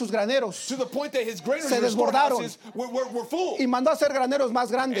grado que sus graneros to the point that his granaries se and desbordaron. storehouses were full. y mandó a hacer graneros más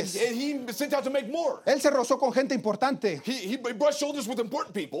And grandes. he sent out to make more. Él se rozó con gente importante. He brushed shoulders with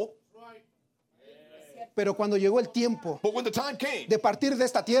important people. Pero cuando llegó el tiempo But when the time came de partir de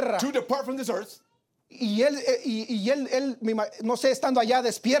esta tierra, to depart from this earth, y él, no sé, estando allá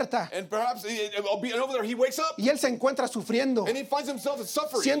despierta, and perhaps and over there he wakes up y él se encuentra sufriendo, and he finds himself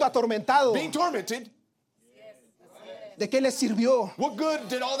suffering, siendo atormentado. being tormented. ¿De qué le sirvió? What good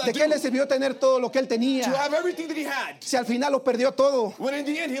did all that ¿De do? qué le sirvió tener todo lo que él To tenía? have everything that he had, Si al final lo perdió todo. when in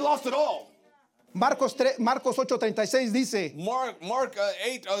the end he lost it all. Marcos 8:36 dice, Mark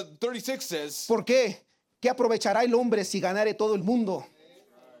 8:36 says, ¿por qué? ¿Qué aprovechará el hombre si ganare todo el mundo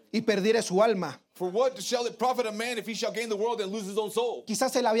y perdiere su alma? "For what shall it profit a man if he shall gain the world and lose his own soul?"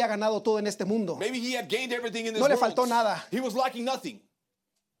 Quizás él había ganado todo en este mundo, Maybe he had gained everything in this No le world. faltó nada. He was lacking nothing.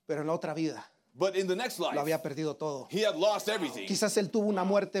 pero en la otra vida But in the next lo life, había perdido todo. he had lost everything. Quizás él tuvo una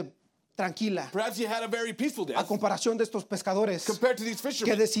muerte tranquila Perhaps he had a very peaceful a death comparación de estos pescadores compared to these que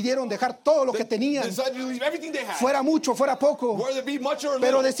fishermen. decidieron dejar todo lo que They tenían, decided to leave everything they had, fuera mucho, fuera poco, whether it be much or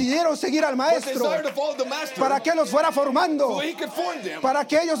pero little. decidieron seguir al But they maestro decided to follow the master para que los fuera so formando, that he could form them, para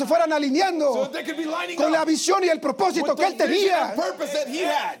que ellos se fueran so alineando that they could be lining con la up visión y el propósito with que él the vision tenía. and purpose that he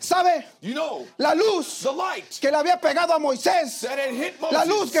had. ¿Sabe? You know, La luz the light que le había pegado a Moisés, that had hit Moses, la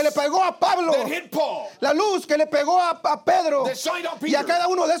luz que le pegó a Pablo, that hit Paul, la luz que le pegó a Pedro that shined on y a Peter, cada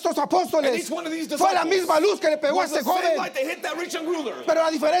uno de estos and apóstoles, each one of these fue la disciples misma luz que le pegó a was este the same joven. light that hit that rich young ruler. Pero la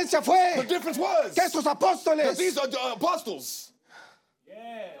diferencia The fue difference was que estos that apóstoles these apostles,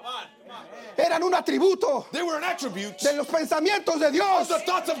 eran un atributo they were an attribute de los pensamientos de of Dios the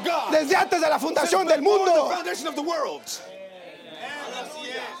thoughts of God desde antes de la fundación del before the mundo. foundation of the world.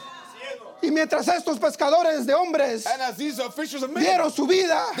 Y mientras estos pescadores de hombres And as these fishers of men, dieron su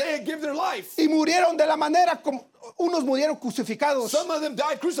vida they had given their life. y murieron de la manera como unos murieron crucificados, Some of them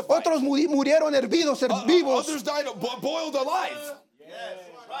died crucified. otros murieron hervidos, vivos. Others died boiled alive.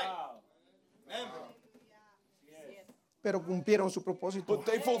 Pero cumplieron su propósito. But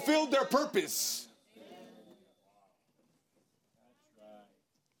they fulfilled their purpose.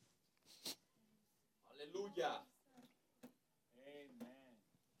 Hallelujah.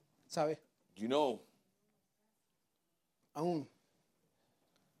 ¿Sabe? You know, Aún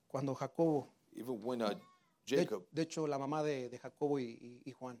cuando Jacobo, even when de Jacob, hecho la mamá de Jacobo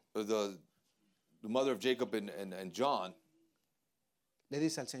y Juan, the mother of Jacob and John, le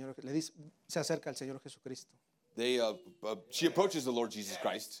dice al Señor, se acerca al Señor Jesucristo she approaches the Lord Jesus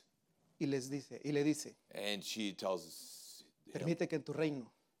Christ y le dice, and she tells us, permite que en tu reino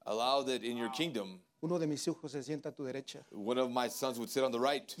allow that in your kingdom, uno de mis hijos se sienta a tu derecha one of my sons would sit on the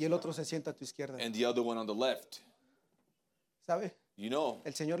right y el otro se sienta a tu izquierda. and the other one on the left. ¿Sabe? You know,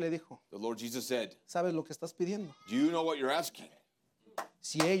 El Señor le dijo, the Lord Jesus said, ¿sabes lo que estás pidiendo? do you know what you're asking?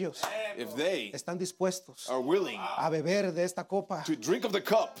 Si ellos If they están dispuestos are willing a beber de esta copa to drink of the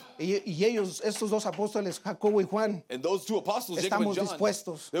cup, y ellos, estos dos apóstoles, Jacobo y Juan, and those two apostles, Jacob estamos and John,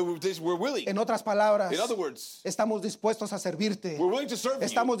 dispuestos. they were willing. En otras palabras, In other words, estamos dispuestos a servirte. we're willing to serve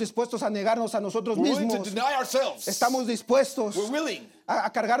Estamos you. dispuestos a negarnos a nosotros We're willing to mismos. deny ourselves. Estamos dispuestos We're willing a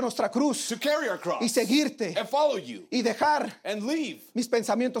cargar nuestra cruz to carry our cross y seguirte and follow you y dejar and leave mis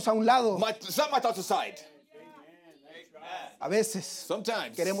pensamientos a un lado. set my thoughts aside. A veces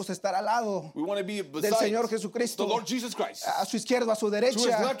Sometimes queremos estar al lado we want to be del beside Señor the Jesucristo, Lord Jesus Christ, a su izquierda, a su To his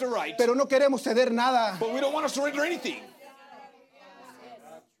derecha, left or right. pero no queremos ceder nada. but we don't want to surrender anything.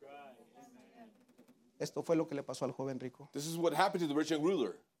 Esto fue lo que le pasó al joven rico. This is what happened to the rich young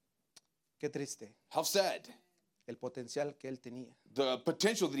ruler. Qué triste. How sad. El potencial que él tenía. The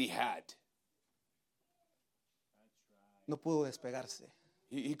potential that he had. No pudo despegarse.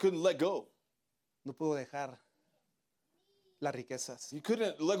 He couldn't let go. No pudo dejar las riquezas. He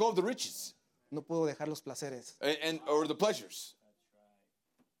couldn't let go of the riches No pudo dejar los placeres. or the pleasures.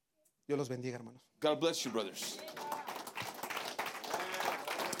 Dios los bendiga, hermanos. God bless you, brothers.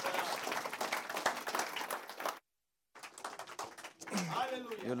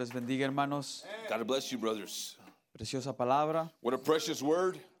 Dios les bendiga, hermanos. God bless you, brothers. Preciosa palabra. What a precious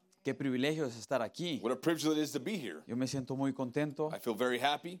word. Qué privilegio es estar aquí. What a privilege it is to be here. Yo me siento muy contento, I feel very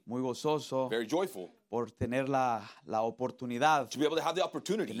happy, muy gozoso very joyful por tener la oportunidad, to be able to have the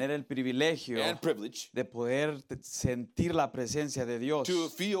opportunity tener el privilegio and privilege de poder sentir la presencia de Dios. to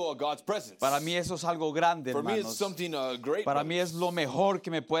feel God's presence. Para mí eso es algo grande, For me, it's hermanos. something great. Para mí es lo mejor que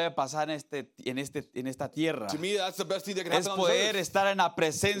me puede pasar en esta tierra. To me, that's the best thing that can Es happen on this poder earth. estar en la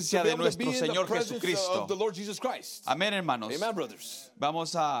presencia To be de able to be nuestro in the Señor presence Jesucristo. of the Lord Jesus Christ. Amén, hermanos. Amen, brothers.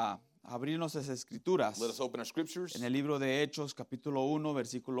 Vamos a abrir nuestras escrituras Let us open our scriptures en el libro de Hechos, capítulo 1,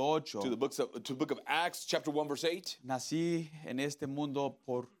 versículo 8. to the book of Acts, chapter 1, verse 8. Nací en este mundo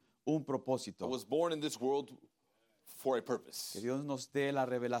por un I propósito. was born in this world for a purpose. Que Dios nos dé la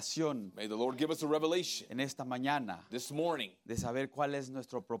revelación May the Lord give us a revelation en esta mañana this morning de saber cuál es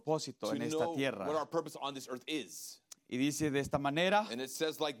nuestro propósito to en esta know tierra. what our purpose on this earth is. Y dice de esta manera: And it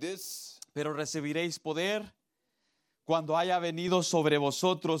says like this: pero recibiréis poder cuando haya venido sobre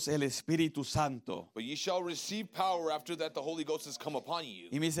vosotros el Espíritu Santo. But ye shall receive power after that the Holy Ghost has come upon you.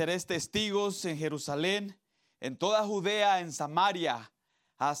 Y me seréis testigos en Jerusalén, en toda Judea, en Samaria,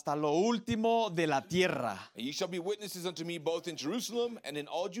 hasta lo último de la tierra. And ye shall be witnesses unto me both in Jerusalem and in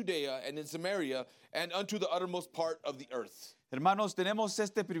all Judea and in Samaria and unto the uttermost part of the earth. Hermanos, tenemos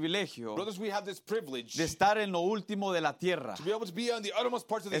este privilegio Brothers, we have this privilege de estar en lo último de la tierra, to be able to be on the uttermost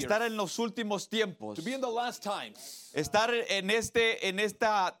parts of the estar earth, en los últimos tiempos, to be in the last times, estar en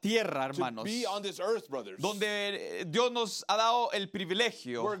esta tierra, to hermanos, be on this earth, brothers, donde Dios nos ha dado el where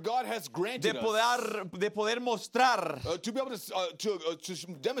privilegio God has granted de poder mostrar to be able to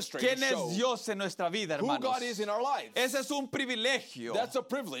demonstrate quién and es show Dios en nuestra vida, who hermanos. God is in our lives. Ese es un privilegio That's a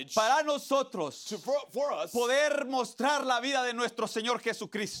privilege para nosotros for us poder mostrar la vida de nuestro Señor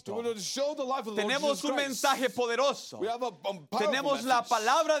Jesucristo. to show the life of the Lord Tenemos Jesus un Christ. mensaje poderoso. We have a powerful Tenemos la message.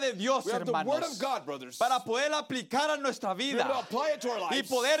 palabra de Dios, We have the word hermanos, of God, brothers, para poder aplicar a nuestra to be able to vida apply it to our y lives,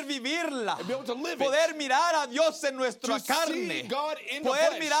 poder vivirla, and be able to live poder it, mirar a Dios en nuestra to see carne, God in the poder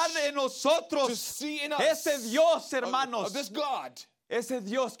flesh, mirar en to nosotros see in us ese Dios, of hermanos, this God, ese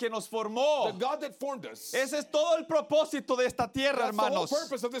Dios que nos formó. the God that formed us. Ese es todo el propósito de esta tierra, That's the whole hermanos.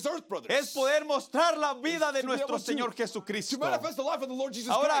 purpose of this earth, brothers. Es poder mostrar la vida de to be nuestro able to- Señor to Jesucristo. manifest the life of the Lord Jesus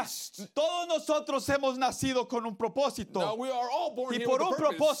Ahora, Christ. todos nosotros hemos nacido con un Now propósito we are all born y here por with un a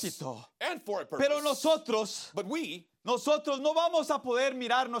purpose propósito. and for a purpose. Pero nosotros no vamos a poder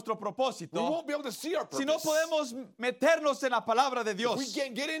mirar nuestro we propósito won't be able to see our purpose si no podemos meternos en la palabra de if Dios. we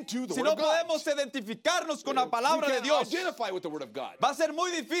can't get into the Si Word no of God. podemos identificarnos con la If palabra we de can't Dios, identify with the Word of God. va a ser muy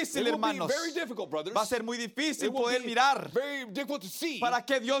It difícil, will hermanos. be very difficult, brothers. Va a ser muy It difícil will poder be mirar very difficult to see para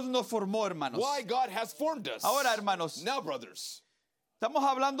qué Dios nos formó, hermanos. why God has formed us. Ahora, hermanos, Now, brothers, estamos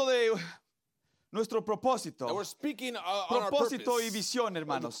hablando de nuestro propósito. and we're speaking on our Propósito y purpose. visión,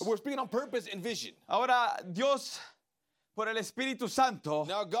 hermanos. We're speaking on purpose and vision. Ahora, Dios, por el Espíritu Santo,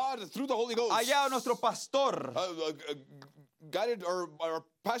 Now, God, through the Holy Ghost, allá a nuestro pastor guided our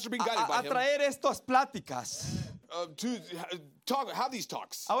pastor being guided a by him traer estas pláticas. to have these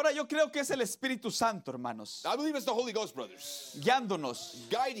talks. Ahora, yo creo que es el Espíritu Santo, hermanos, I believe it's the Holy Ghost, brothers, guiándonos,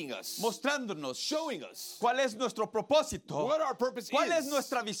 guiding us, mostrándonos showing us cuál es nuestro propósito, what our purpose cuál es is.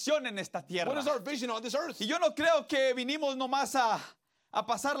 nuestra visión en esta What tierra. is our vision on this earth? Y yo no creo que vinimos nomás a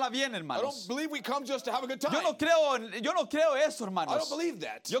pasarla bien, I hermanos. don't believe we come just to have a good time. Yo no creo eso, I hermanos. don't believe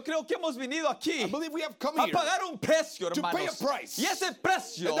that. Yo creo que hemos venido aquí I believe we have come a here pagar un precio, to pay a hermanos. price. Y ese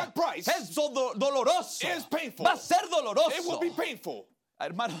precio And that price es doloroso. is painful. Va a ser doloroso. It will be painful.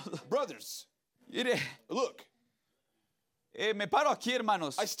 Hermanos, Brothers, mire, look, me paro aquí,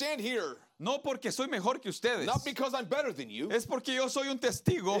 hermanos. I stand here No porque soy mejor que ustedes. not because I'm better than you. Es porque yo soy un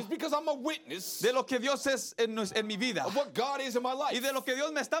testigo It's because I'm a witness de lo que Dios es en mi vida. of what God is in my life. Y de lo que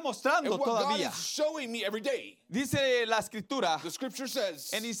Dios me está mostrando And what God todavía. is showing me every day. Dice la escritura The scripture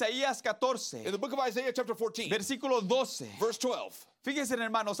says en Isaías 14, in the book of Isaiah chapter 14, versículo 12. verse 12. Fíjense,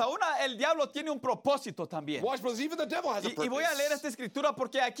 hermanos, aún el diablo tiene un propósito también. Watch, brothers, even the devil has a Y purpose. voy a leer esta escritura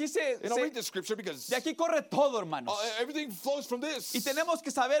porque aquí And I'll read this scripture because de aquí corre todo, hermanos. everything flows from this. Y tenemos que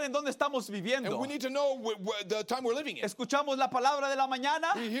saber en dónde estamos viviendo. And we need to know the time we're living in. Escuchamos la palabra de la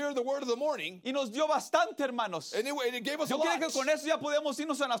mañana We hear the word of the morning, y nos dio bastante, hermanos. and it gave us a Yo creo lot. que con eso ya podemos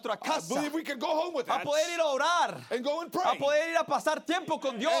irnos a nuestra I casa, believe we can go home with a that poder ir a orar, and go and a pray poder ir a pasar tiempo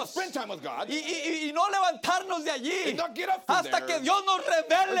con and Dios spend time with God y no levantarnos de allí and not get up from hasta there que Dios nos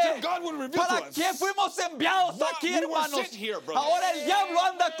revele until God would reveal para to us. qué fuimos enviados Why aquí, we were hermanos. sent here, brothers. Ahora el diablo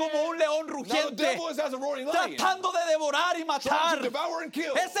anda como un león Now the rugiente, devil is as a roaring lion, tratando de devorar y trying matar. to devour and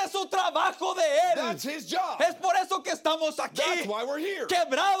kill. Ese es su trabajo de That's él. his job. Es por eso que estamos That's aquí, why we're here.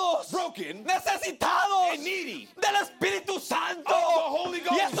 quebrados, Broken necesitados and needy del Espíritu Santo. of the Holy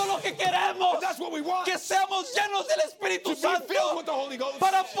Ghost. Y eso es lo que queremos, And that's what we want. que seamos llenos del Espíritu To be filled Santo with the Holy Ghost.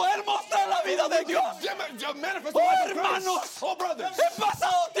 para poder mostrar la vida de Dios. Manifest Oh, the life of hermanos, Christ. Oh, brothers. he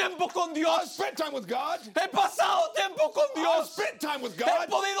pasado tiempo con I've Dios, spent time with God. he pasado tiempo con I've Dios, spent time with he God.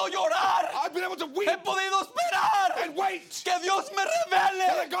 podido llorar, I've been able to weep he podido esperar and wait que Dios me that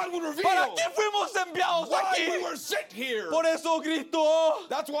revele God would reveal para qué fuimos enviados why aquí. we were sent here. Por eso grito,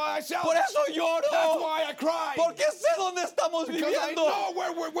 That's why I shout. por eso That's lloro, why I cry. porque sé dónde estamos Because I viviendo. know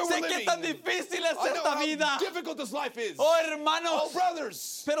where we're Sé living. qué tan difícil es I know esta how vida. difficult this life is. Oh, Oh, hermanos,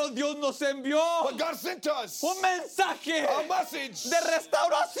 brothers. pero Dios nos envió But God sent us un mensaje a message de of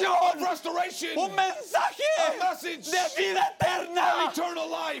restauración, restoration, un mensaje a message de vida eterna. of eternal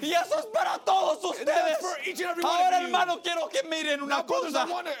life. Y eso es para todos And that's ustedes. for each and every one Ahora, of you. hermano, quiero que miren Now, una brothers, cosa.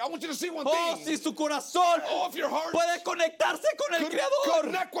 I want you to see one Oh, thing. si su corazón Oh, if your heart puede conectarse con el could Creador,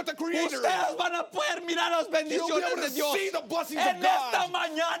 connect with the Creator, ustedes van a poder mirar las you'll be able bendiciones to de Dios see the blessings of en esta God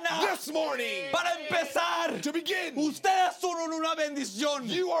mañana. this morning. Para empezar, To begin, ustedes son una bendición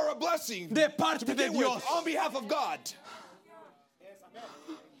you are a blessing de parte to de begin Dios. with on behalf of God.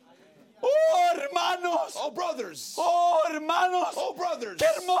 Oh, hermanos. Oh, brothers. Oh, hermanos. Oh, brothers. Qué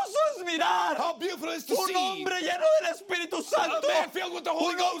hermoso es mirar How beautiful it is to un see hombre lleno del Espíritu Santo. a man filled with the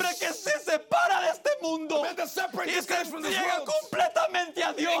Holy Un hombre Ghost. que se separa de este mundo A man that separates y his se guys from this entrega world completamente a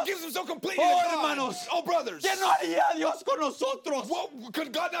and Dios. gives himself completely Oh, to God. hermanos. Oh, brothers. ¿Qué no haría Dios con nosotros? What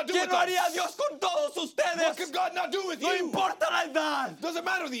could God not do ¿Qué with no haría us? Dios con todos What ustedes? could God not do with No you? importa la edad. Doesn't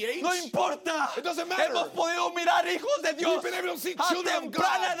matter the age. No importa. It doesn't matter. Hemos podido mirar hijos de Dios We've been able to see a children of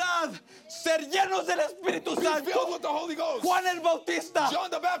temprana God edad ser llenos del Espíritu be filled Santo. with the Holy Ghost. Juan el Bautista John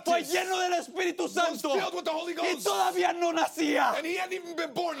the fue Baptist lleno del Espíritu was Santo filled with the Holy y Ghost. todavía no nacía. And he hadn't even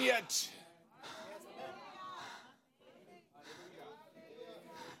been born yet.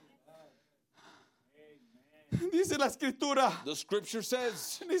 Dice la Escritura The scripture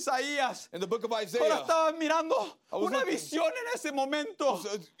says en Isaías. in the book of Ahora Isaiah, estaba mirando I was una looking. visión en ese momento.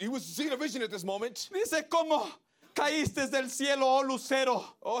 he was seeing a vision at this moment. Dice cómo caíste del cielo, oh lucero,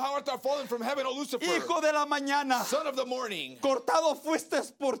 Oh, how art thou fallen from heaven, O Lucifer, hijo de la mañana. son of the morning. Cortado fuiste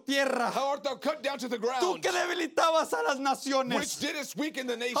por tierra. How art thou cut down to the Tú ground, que debilitabas a las which naciones. didst weaken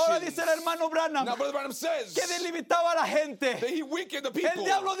the Ahora nations. dice el hermano Branham Now, Brother Branham says que debilitaba a la gente. that he weakened the El people.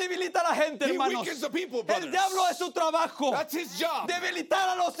 diablo debilita a la gente, He hermanos. weakens the people, El brothers. diablo es su trabajo. That's his job,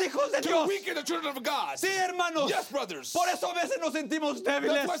 Debilitar a los hijos de to Dios. weaken the children of God. Sí, hermanos. Yes, brothers. Por eso a veces nos sentimos That's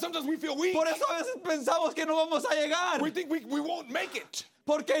débiles. why sometimes we feel weak. Por eso a veces pensamos que no vamos a llegar. We think we won't make it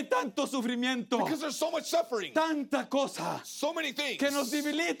Porque hay tanto sufrimiento, because there's so much suffering, tanta cosa so many things que nos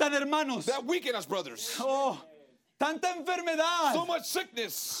debilitan, hermanos. that weaken us, brothers. Oh, tanta enfermedad. So much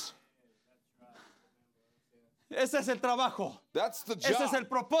sickness. Ese es el trabajo. That's the Ese es el job.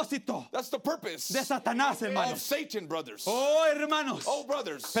 propósito That's the purpose de Satanás, of hermanos. Satan, brothers. Oh, hermanos. Oh,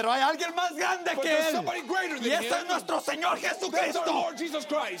 brothers. Pero hay alguien más grande But que there's él. somebody greater than Y ese es him. nuestro Señor That's our Jesucristo. Lord Jesus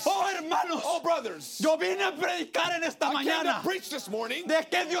Christ. Oh, hermanos. Oh, brothers. Yo vine a predicar en esta I came to mañana preach this morning de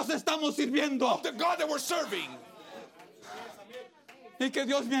qué Dios estamos sirviendo. the God that we're serving. Y que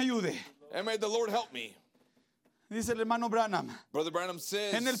Dios me ayude. And may the Lord help me. Dice el hermano Branham. Brother Branham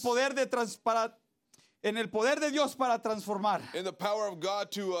says, En el poder de Dios para transformar. in the power of God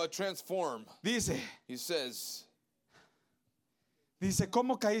to transform, Dice, he says,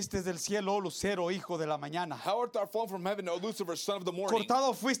 ¿cómo caíste del cielo, oh lucero, hijo de la mañana? how art thou fallen from heaven, O Lucifer, son of the morning?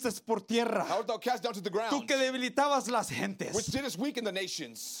 Cortado fuiste por tierra. How art thou cast down to the Tú ground, que debilitabas las which gentes. didst weaken the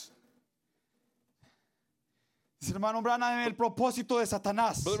nations? Dice hermano Branham, el propósito de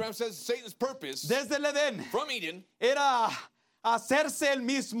Satanás Brother Branham says Satan's purpose desde el Edén from Eden era hacerse el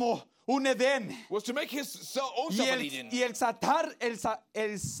mismo un Edén. was to make his own Y self an el, Eden y el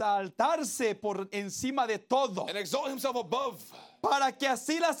saltarse por encima de todo, and exalt himself above, para que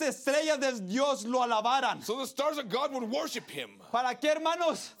así las estrellas de Dios lo alabaran. so the stars of God would worship him. ¿Para qué,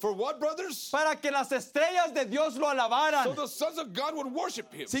 hermanos? For what, brothers? Para que las estrellas de Dios lo alabaran. So the sons of God would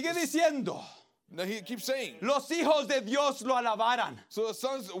worship him. Sigue diciendo, Now he keeps saying, los hijos de Dios lo alabaran. so the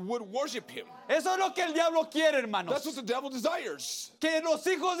sons would worship him. Eso es lo que el diablo quiere, That's hermanos. what the devil desires. Que los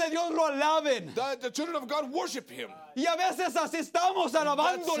hijos de Dios lo alaben. That the children of God worship him. Y a veces así estamos That's how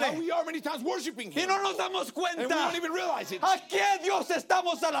alabándole. we are many times worshiping Y him. no nos damos And we cuenta don't even realize it. a qué Dios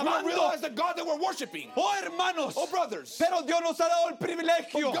estamos We don't alabando. realize the God that we're worshiping. Oh, hermanos. Oh, brothers. Pero Dios nos ha dado el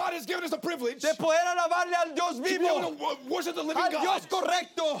privilegio God has given us a privilege de poder alabarle al Dios to be vivo, able to worship the living al God. Dios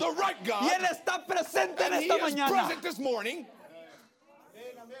correcto. The right God. Y Él está presente en And he esta is mañana. present this morning.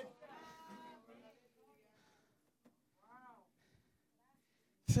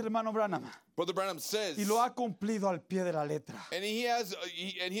 Dice el hermano Branham. Brother Branham says, Y lo ha cumplido al pie de la letra. and he has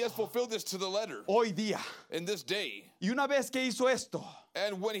fulfilled this to the letter Hoy día. in this day. Y una vez que hizo esto,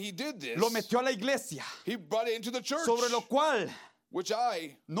 And when he did this, lo metió a la iglesia. he brought it into the church, Sobre lo cual which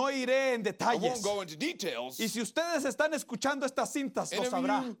I no iré en won't detalles. go into details. Y si ustedes están escuchando estas cintas, lo And if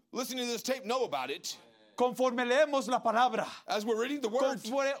sabrá. you listening to this tape know about it, Conforme leemos la palabra, as we're reading the word,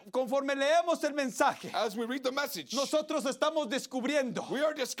 conforme leemos el mensaje, as we read the message, nosotros estamos descubriendo we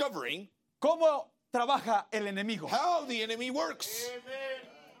are discovering cómo trabaja el enemigo. how the enemy works.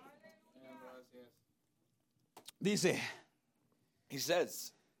 Dice, He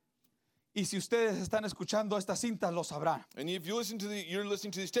says, y si ustedes están escuchando estas cintas, lo sabrán. and if you're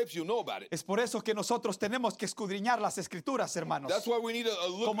listening to these tapes, you'll know about it. Es por eso que nosotros tenemos que escudriñar las escrituras, hermanos. That's why we need a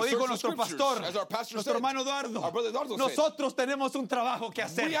look Como search dijo the nuestro scriptures, pastor, as our pastor nuestro said. hermano Eduardo, Our brother Eduardo said. nosotros tenemos un trabajo que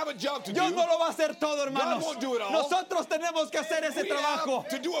hacer. We have a job to Dios do. no lo va a hacer todo, hermanos. won't do it all. Nosotros tenemos que hacer ese We trabajo. have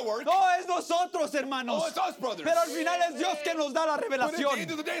to do a work. No es nosotros, hermanos. Oh, it's us, brothers. Pero al final es Dios que nos da la But at the end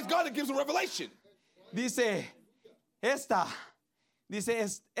revelación. of the day, it's God that gives the revelation. Dice,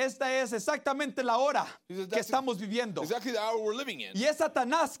 esta es exactamente la hora He says, que that's estamos viviendo. Exactly the hour we're living in. Y es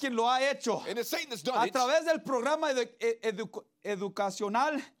Satanás quien lo ha hecho And it's Satan that's done a it través del programa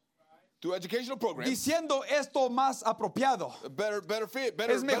educacional, through educational programs. diciendo esto más apropiado. Better fit,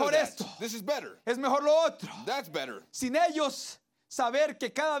 better, Es mejor better that. esto. This is better. Es mejor lo otro. That's better. Sin ellos saber que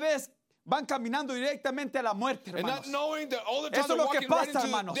cada vez van caminando directamente a la muerte, And hermanos. not knowing that all the time Eso they're es lo que walking right pasa, into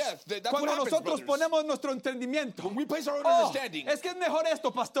hermanos. death. That's Cuando what happens, nosotros brothers. ponemos nuestro entendimiento. When we place our own Oh, understanding. es que es mejor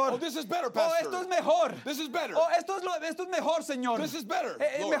esto, pastor. Oh, this is better, Oh, pastor. esto es mejor. This is better. Oh, esto es mejor, Señor. This is better,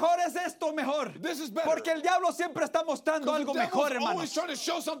 Lord. Mejor es esto, mejor. This is better. Porque el diablo siempre está mostrando Because algo the mejor, devil's always hermanos. trying to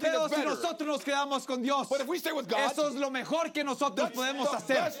show something Pero that's si better. nosotros nos quedamos con Dios, But if we stay with God, eso es lo mejor que nosotros that's podemos the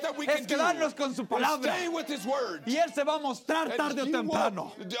hacer. best that we Es can do. quedarnos con su Is palabra. stay with His word. Y Él se va a mostrar And tarde o He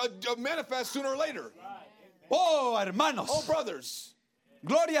temprano. will manifest sooner or later. Oh, hermanos. Oh, brothers.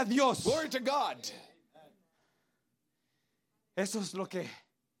 Gloria a Dios. Glory to God. Eso es lo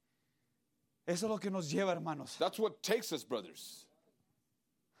que nos lleva, hermanos. That's what takes us, brothers.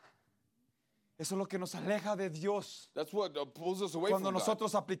 Eso es lo que nos aleja de Dios. That's what pulls us away Cuando from God.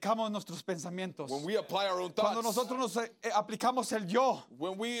 nosotros aplicamos nuestros pensamientos. When we apply our own Cuando thoughts. nosotros nos aplicamos el yo.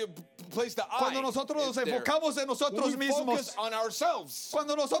 When we place the I. Cuando nosotros nos it's there. enfocamos en nosotros When we mismos. focus on ourselves.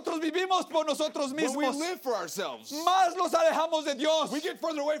 Cuando nosotros vivimos por nosotros When we mismos. live for ourselves. Más nos alejamos de Dios. We get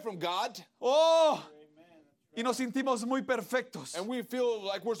further away from God. Oh. Y nos sentimos muy perfectos. And we feel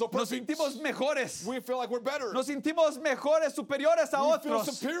like we're so Nos perfect. sentimos mejores. We feel like we're better. Nos sentimos mejores, superiores a We feel otros.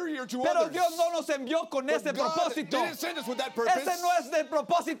 superior to Pero others. Dios no nos envió con But ese God propósito. didn't send us with that purpose. Ese no es el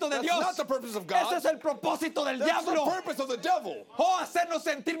propósito de That's Dios. not the purpose of God. Ese es el propósito del That's the diablo. purpose of the devil. Oh, hacernos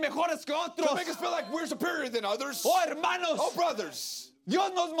sentir mejores que To otros. make us feel like we're superior than others. Oh, hermanos, Oh, brothers.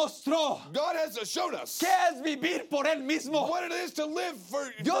 Dios nos mostró God has shown us qué es vivir por Él mismo. what it is to live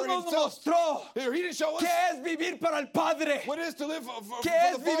for Dios nos Himself. mostró Here, He didn't show us qué es vivir para el Padre. what it is to live for Qué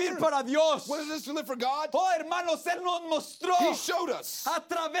the es vivir Father. para Dios. What it is to live for God. Oh, hermanos, Él nos mostró He showed us a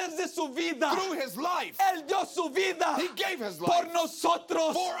través de su vida. through His life. Él dio su vida He gave His por life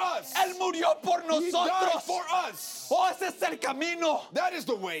nosotros. for us. Él murió por He died nosotros. for us. Oh, ese es el camino. That is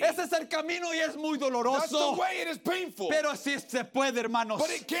the way. Ese es el camino y es muy That's the doloroso. way. It is painful. Pero sí se puede, hermanos. But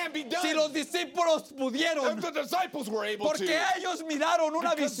it can be done. Si los discípulos pudieron, If the disciples were able porque to. ellos miraron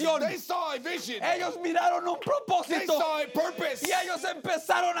una Because visión, they saw a vision. ellos miraron un They propósito saw a purpose. y ellos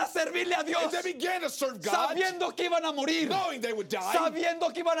empezaron a servirle a Dios, And they began to serve God, sabiendo que iban a morir, knowing they would die,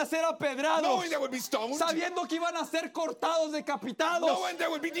 sabiendo que iban a ser apedrados, knowing they would be stoned, sabiendo que iban a ser cortados, decapitados, knowing they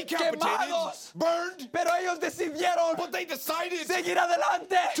would be decapitated, quemados. burned. pero ellos decidieron But they decided seguir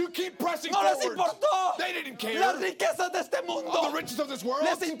adelante. to keep pressing No les forward. importó They didn't care. las riquezas de este All mundo, the riches of this world.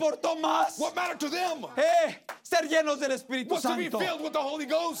 les importó más What mattered to them ser llenos del Espíritu was to be Santo. filled with the Holy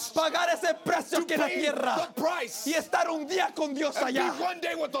Ghost. Pagar ese precio To aquí en la pay tierra. the price. Y estar un día con Dios And allá. be one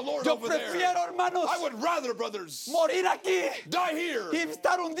day with the Lord Yo over there. prefiero, hermanos, I would rather, brothers, morir aquí die here y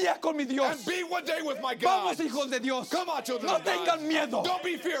estar un día con mi Dios. and be one day with my God. Vamos, hijos de Dios. Come on, children No of God. tengan miedo. Don't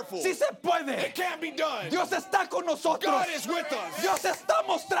be fearful. Si se It puede. can be done. Dios está con nosotros. God is with us. Dios está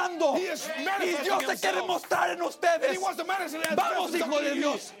mostrando. He is Y manifesting Dios se quiere himself. mostrar en And ustedes. he wants to manifest Vamos, himself hijo de in you.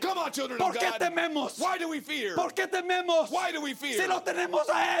 Dios. Come on, children ¿Por of qué God. tememos? Why do we fear? ¿Por qué tememos? Why do we fear? Si lo tenemos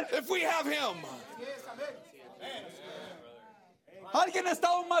a Él. If we have him. ¿Alguien ha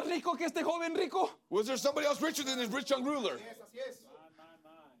estado más rico que este joven rico? Was there somebody else richer than this rich young ruler?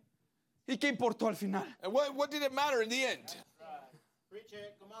 ¿Y qué importó al final? And what did it matter in the end? Preach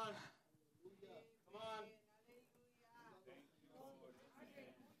it. Come on. Come on.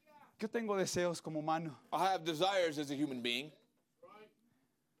 Yo tengo deseos como humano. I have desires as a human being.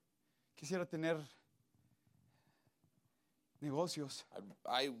 Quisiera tener negocios,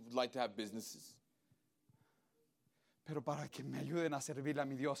 I would like to have businesses pero para que me ayuden a servir a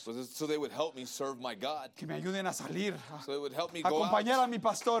mi Dios. so they would help me serve my God. Que me ayuden a salir, So they would help me a go acompañar out a mi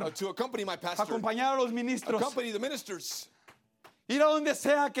pastor, to accompany my pastor, acompañar a los ministros, accompany the ministers, ir a donde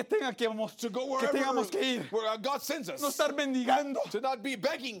sea que to go wherever tengamos que ir. where God sends us. No estar mendigando. To not be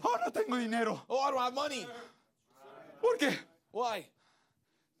begging. Oh, no tengo dinero. Oh, I don't have money. ¿Por qué? Why?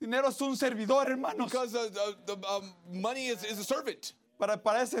 Dinero es un servidor, hermanos. Because the money is a servant.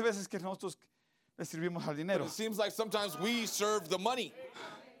 Parece veces que nosotros le servimos al dinero. It seems like sometimes we serve the money.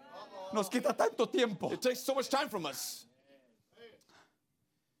 Nos quita tanto tiempo. It takes so much time from us.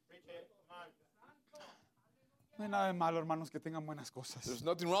 No hay nada de malo, hermanos, que tengan buenas cosas. There's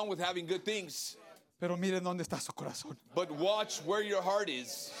nothing wrong with having good things. Pero miren dónde está su corazón. But watch where your heart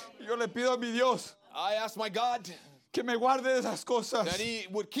is. Yo le pido a mi Dios I ask my God que me guarde de esas cosas. that he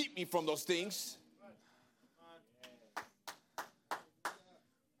would keep me from those things.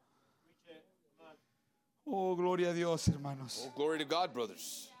 Oh, gloria a Dios, hermanos. Oh, glory to God,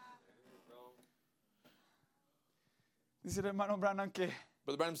 brothers. Dice el hermano Branham que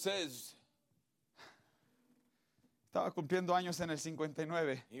Brother Branham says estaba cumpliendo años en el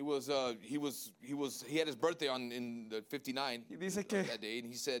 59. he had his birthday in the 59 Y dice que that day, and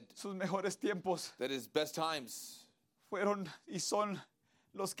he said sus mejores tiempos that his best times fueron y son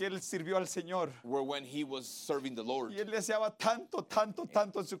los que él sirvió al Señor. were when he was serving the Lord. Y él deseaba tanto, tanto,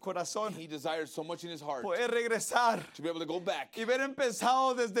 tanto en su corazón He desired so much in his heart poder regresar to be able to go back y ver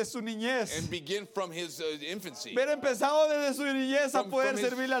empezado desde su niñez. and begin from his infancy, Ver empezado desde su niñez a From poder his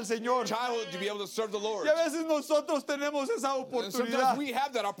servirle al Señor. childhood, to be able to serve the Lord. Y a veces nosotros tenemos esa And oportunidad sometimes we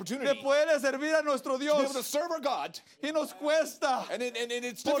have that de opportunity poder servir a nuestro to be able Dios. to serve our God, Y nos cuesta. and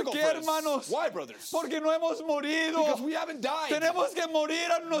it's ¿Por difficult qué, for us. hermanos? Why, brothers? Porque no hemos morido. Because we haven't died. Tenemos que morir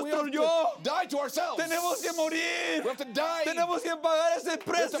a We nuestro have yo. to die to ourselves. Tenemos que morir. We have to die. Tenemos que pagar ese We have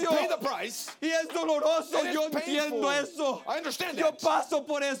to precio. pay the price. Y es doloroso. And it's Yo painful. entiendo eso. I understand Yo that. paso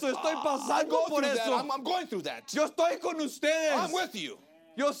por eso. Estoy I pasando go por through that. eso. I'm going through that. Yo estoy con ustedes. I'm with you.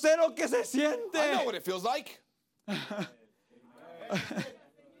 Yo sé lo que se I know siente. what it feels like.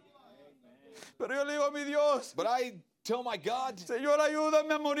 Pero yo le digo a mi Dios, But I tell my God, Señor,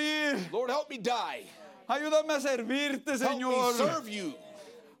 ayúdame a morir. Lord, help me die. Ayúdame a servirte, Help me Señor. serve you.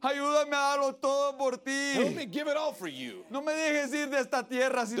 Ayúdame a darlo todo por Help me ti. give it all for you. No me dejes ir de esta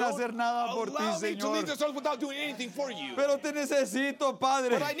tierra sin Don't hacer nada por ti, allow me to leave Señor. this earth without doing anything for you. Pero te necesito, Padre.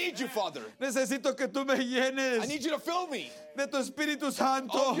 But I need you, Father. Necesito que tú me I llenes need you to fill me de tu Espíritu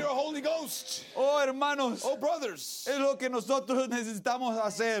Santo. of your Holy Ghost. Oh, hermanos, Oh, brothers, es lo que nosotros necesitamos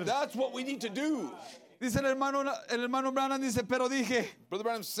hacer. that's what we need to do. Dice el hermano Branham, dice, pero dije, Brother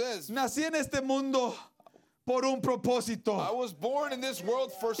Branham says, nací en este mundo por un propósito. I was born in this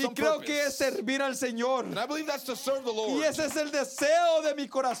world for Y some creo que es purpose. servir al Señor. And I believe that's to serve the Y Lord. ese es el deseo de mi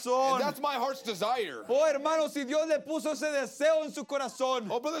corazón. And that's my heart's desire. Oh, hermanos, si Dios le puso ese deseo en su corazón,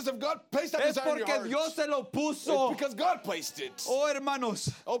 Oh, brothers, if God placed that es desire in your porque heart, Dios se lo it's puso. because God placed it. Oh, hermanos,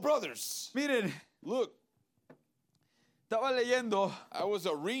 Oh, brothers, miren, look, estaba leyendo I was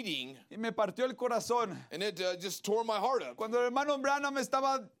reading, y me partió el corazón. and it just tore my heart up. Cuando el hermano Branham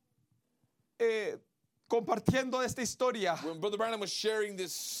estaba compartiendo esta historia When Brother Branham was sharing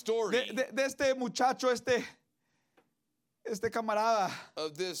this story de este muchacho, este camarada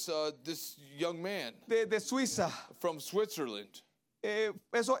of this young man de Suiza. from Switzerland.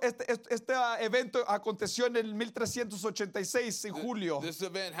 Este evento aconteció en el 1386, en julio, This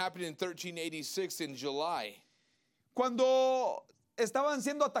event happened in 1386 in July, cuando estaban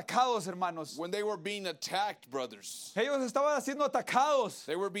siendo atacados, hermanos. when they were being attacked, brothers. Ellos estaban siendo atacados.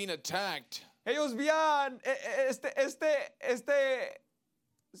 They were being attacked. Ellos veían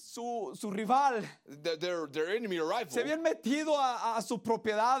su rival their enemy or rival, se habían metido a su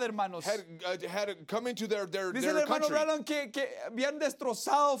propiedad, hermanos. had come into their Dice el hermano country. Branham que habían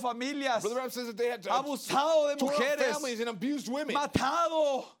destrozado familias, Brother Branham says that they had abusado de torn up mujeres, families and abused women.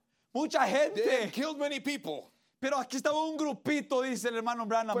 matado mucha They had gente. killed many people. Pero aquí estaba un grupito, dice el hermano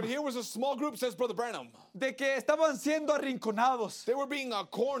Branham, But here was a small group, says Brother Branham. de que estaban siendo arrinconados. They were being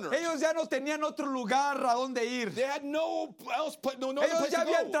cornered. Ellos ya no tenían otro lugar a donde ir. They had no other Ellos place ya to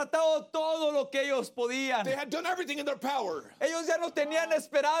habían go. tratado todo lo que ellos podían. They had done everything in their power. Ellos ya no tenían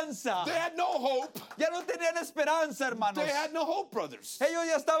esperanza. They had no hope. Ya no tenían esperanza, hermanos. They had no hope, brothers. Ellos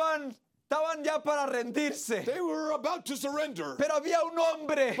ya estaban ya para rendirse. They were about to surrender. Pero había un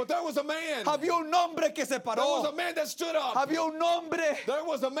hombre. But there was a man. Había un hombre que se There was a paró. man that stood up. Había un hombre There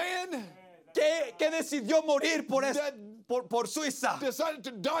was a man que decidió morir that por Suiza. decided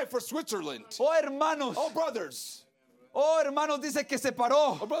to die for Switzerland. Oh, hermanos. Oh, brothers. Oh, hermanos, dice que se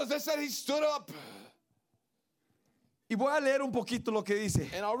paró. Oh, brothers, they said he stood up. Y voy a leer un poquito lo que dice.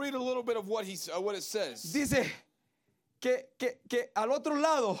 And I'll read a little bit of what it says. Dice que al otro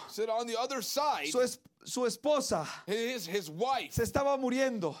lado, Said on the other side, su esposa his wife, se estaba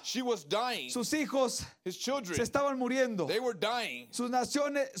muriendo. she was dying. Sus hijos His children, se estaban muriendo. they were dying. Su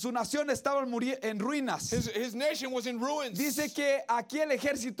nación estaba en ruinas. His nation was in ruins. Dice que aquí el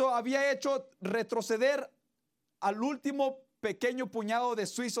ejército había hecho retroceder al último pequeño puñado de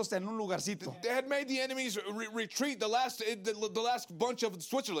suizos en un lugarcito. They had made the enemies retreat, the last bunch of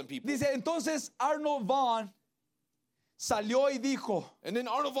Switzerland people. Dice, entonces Arnold Von salió y dijo, And then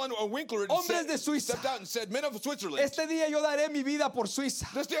Arnold von Winkler hombres de Suiza, stepped out and said, men of Switzerland, este día yo daré mi vida por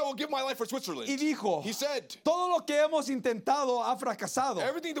Suiza. this day I will give my life for Switzerland. Y dijo, He said, todo lo que hemos intentado ha fracasado.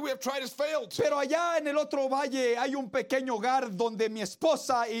 everything that we have tried has failed. Pero allá en el otro valle hay un pequeño hogar donde mi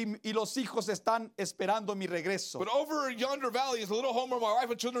esposa y los hijos están esperando mi regreso. But over yonder valley is a little home where my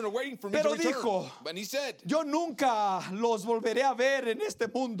wife and children are waiting for me Pero to return. dijo, And he said, yo nunca los volveré a ver en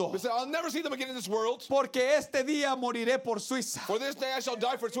este mundo, he said, I'll never see them again in this world. porque este día moriré por Suiza. For this day I shall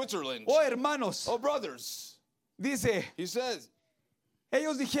die for Switzerland. Oh, hermanos, Oh, brothers, dice, he says,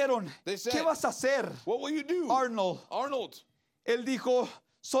 ellos dijeron, They said, ¿qué vas a hacer, what will you do? Arnold? Arnold. Él dijo,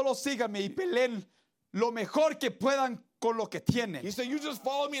 solo síganme y peleen lo mejor que puedan con lo que tienen. He said, you just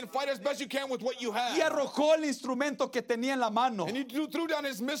follow me and fight as best you can with what you have. Y arrojó el instrumento que tenía en la mano. And he threw down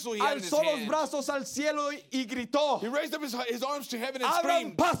his missile he had in his Alzó los hand. brazos al cielo y gritó, He raised up his arms to heaven and abran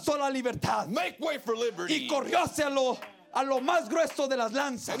screamed, paso a la libertad. make way for liberty. Y corrió hacia lo más grueso de las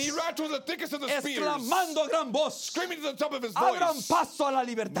lanzas, And he ran towards the thickest of the spears, exclamando a gran voz, screaming to the top of his abran voice, paso a la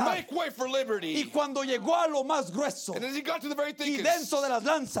libertad. make way for liberty. Y cuando llegó a lo más grueso And as he got to the very y thickest denso de las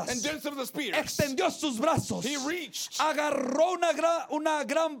lanzas, and dense of the spears, extendió sus brazos, he reached agarró una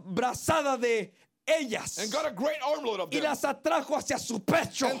gran brazada de ellas and got a great armload of y them las atrajo hacia su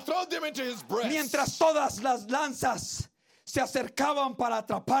pecho, and threw them into his breast. mientras todas las lanzas se acercaban para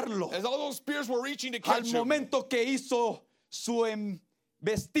atraparlo. As all those spears were reaching to Al catch him, momento que hizo su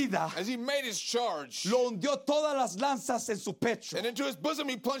embestida, as he made his charge, lo hundió todas las lanzas en su pecho. and into his bosom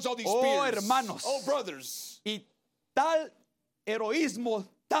he plunged all these Oh, spears. hermanos. Oh, brothers. Y tal heroísmo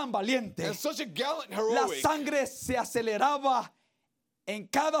tan valiente, And such a gallant la heroic, sangre se aceleraba en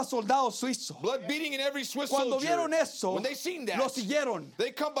cada soldado suizo. blood beating in every Swiss Cuando soldier. vieron eso, When they seen that, lo siguieron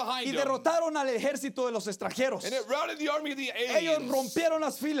they come behind y him, derrotaron al ejército de los extranjeros. and it routed the army of the Ellos aliens. rompieron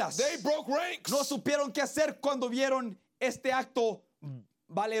las filas. They broke ranks. No supieron qué hacer cuando vieron este acto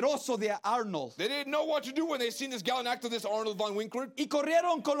valeroso de Arnold. They didn't know what to do when they seen this gallant act of this Arnold von Winkler. Y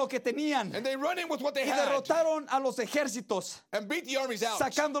corrieron con lo que tenían And they run in with what they y had derrotaron a los ejércitos, and beat the armies out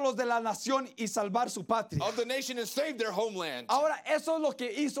sacándolos de la nación y salvar su patria. of the nation and save their homeland. Ahora, eso es lo que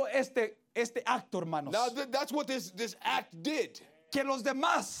hizo este acto, hermanos. Now that's what this act did. Que los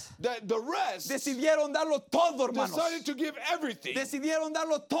demás The rest decidieron darlo todo, hermanos. decided to give everything. Decidieron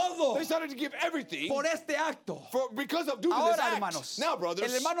darlo todo They decided to give everything por este acto. because of doing this Ahora, act. hermanos, Now, brothers,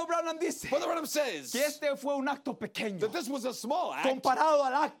 el hermano Branham dice Brother Branham says que este fue un acto pequeño that this was a small act comparado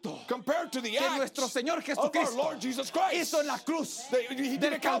al acto compared to the que act nuestro Señor of our Jesucristo Lord Jesus Christ. hizo en la cruz He did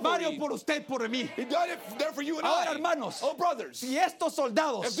del at Calvario Calvary. por usted, por mí. He died it there for you and Ahora, I. hermanos, Oh, brothers, si estos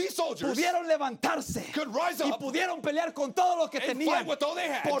soldados if these soldiers pudieron levantarse could rise y up pudieron pelear con todo lo que and tenían fight with all they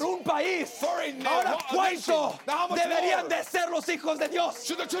had por un país, for a ahora a cuánto nation. Now, how much deberían more de ser los hijos de Dios,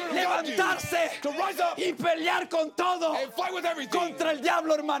 should the children of God do levantarse to rise up y pelear con todo and fight with everything contra el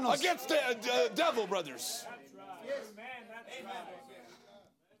diablo, hermanos. against the devil, brothers?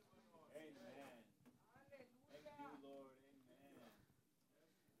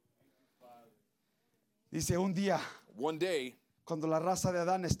 Dice un día, One day, cuando la raza de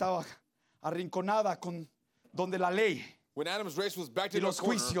Adán estaba arrinconada con donde la ley When Adam's race was back to y the los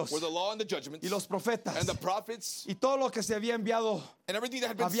corner, juicios where the law and the judgments y los profetas and the prophets y todo lo que se había enviado and everything that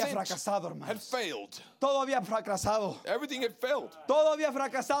had been había sent fracasado, had hermanos. failed. Todo había fracasado. Everything had failed. Todo había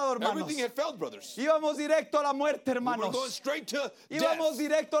fracasado, hermanos. Everything had failed, brothers. Íbamos directo a la muerte, We were going hermanos. straight to Íbamos death.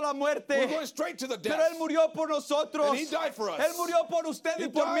 directo a la We were muerte. going straight to the death. Pero Él murió por nosotros. And He died for us. Él murió por usted He y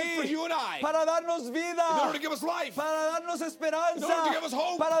por died for mí. you and I. Para darnos In vida. order to give us life. Para darnos esperanza. In order to give us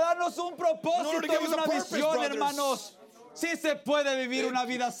hope. Para darnos un In propósito order to give y us a una purpose, visión, brothers. hermanos. Sí se puede vivir una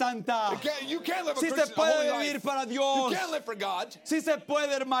vida santa. You can't live a Sí se Christian, a puede holy vivir life. para You Dios. can't live for God. Sí se puede,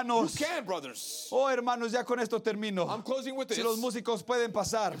 You hermanos. can, brothers. Oh, hermanos, ya con esto termino. I'm closing with this. Si los músicos pueden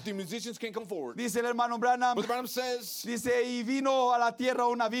pasar. The musicians can come forward. Dice el hermano Branham. Brother Branham says, Dice, y vino a la tierra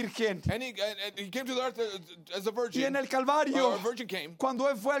una virgen. and he came to the earth as a Y virgin. en el Calvario, A virgin came. cuando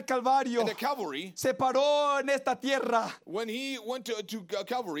él fue al Calvario, And at Calvary, se paró en esta tierra when he went to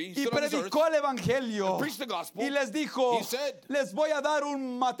Calvary, he y stood on this earth, predicó el Evangelio. preached the gospel. Y les dijo, He said, les voy a dar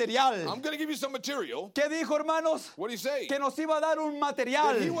un material. I'm going to give you some material. ¿Qué dijo, hermanos? What did he say? Que nos iba a dar un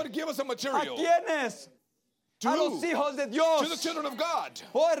material. That he would give us some ¿A material quiénes? To A who? los hijos de to the Dios. children of God.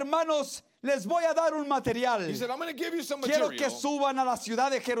 Oh, hermanos, les voy a dar un material. He said, I'm going to give you some Quiero material. que suban a la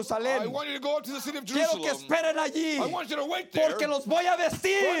ciudad de I Jerusalén. want you to go up to the city of Quiero Jerusalem. que esperen allí. I want you to wait there. Porque los voy a I'm going to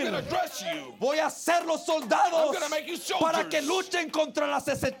vestir. dress you Voy a hacer los soldados I'm gonna make you soldiers. para que luchen contra las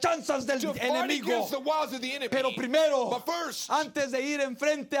acechanzas del to fight enemigo. against the wiles of the enemy. Pero primero, But first, antes de ir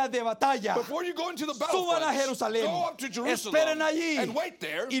enfrente de batalla, before you go into the suban a battlefront, Jerusalén, go up to Jerusalem esperen allí and wait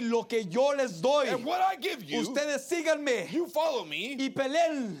there. y lo que yo les doy, And what I give you, ustedes síganme you follow me y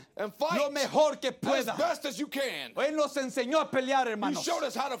peleen and fight lo mejor que as puedan. best as you can. Él nos enseñó a pelear, He hermanos. showed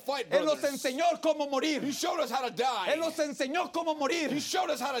us how to fight, Él nos brothers. enseñó cómo morir. He showed us how to die. Él nos enseñó cómo morir. He showed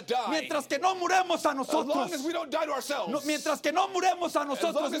us how to die. Mientras que no muremos a As long nosotros. as we don't die to ourselves. Mientras que no muremos a As long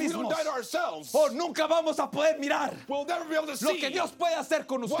nosotros as we don't mismos. die to ourselves. Oh, nunca vamos a poder mirar We'll never be able to lo see que Dios puede hacer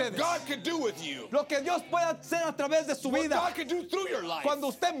con what ustedes. God can do with you. Lo que Dios puede hacer a través de su What vida. God can do through your life. Cuando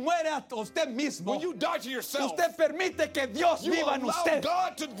usted muere a usted mismo, When you die to yourself, usted permite que Dios you viva en allow usted.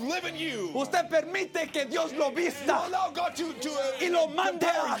 God to live in you. Usted permite que Dios lo You vista allow God to y lo mande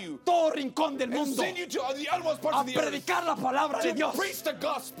empower a you todo rincón del and mundo send you to the uttermost parts a of the earth predicar la palabra de to Dios, preach the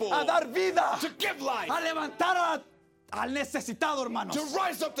gospel, a dar vida, to give life, a levantar al necesitado, hermanos. to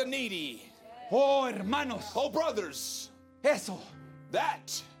rise up the needy. Oh, hermanos, Oh, brothers, eso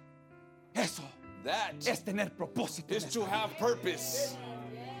that es tener propósito. is to have purpose.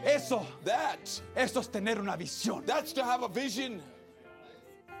 Eso That es tener una visión. that's to have a vision.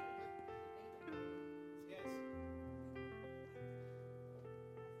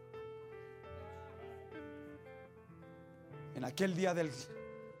 En aquel día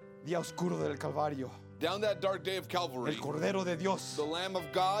oscuro del Calvario, Down that dark day of Calvary, el Cordero de Dios, the Lamb of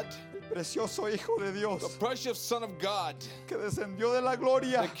God, el precioso Hijo de the Dios, precious Son of God, que descendió de la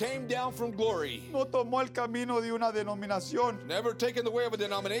gloria, that came down from glory, no tomó el camino de una denominación, never taken the way of a él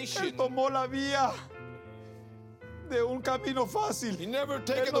denomination. tomó la vía de un camino fácil. He never Él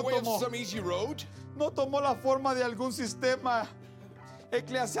taken no the way of tomó. some easy road. No tomó la forma de algún sistema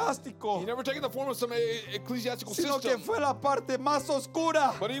eclesiástico, He never taken the form of some ecclesiastical sino que system. fue la parte más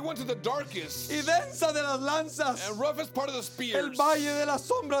oscura But he went to the darkest y densa de las lanzas, and roughest part of the el spears, valle de la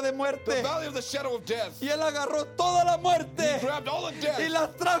sombra de the muerte. valley of the shadow of death. Y él agarró toda la He muerte grabbed all the death y la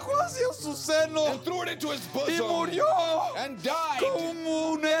trajo hacia su seno and threw it into his y bosom murió and died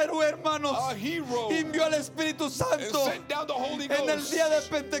como un héroe, hermanos. a hero Y envió al Espíritu and Santo sent down the Holy en el Ghost día de on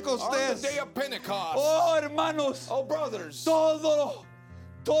the Pentecostés. day of Pentecost. Oh, hermanos, Oh, brothers,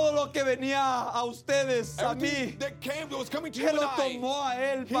 todo lo que venía a ustedes, a everything mí, that came, that was coming to you Él and lo I, tomó a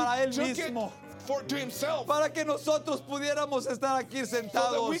Él he para Él took mismo, it to himself para que nosotros pudiéramos estar aquí so that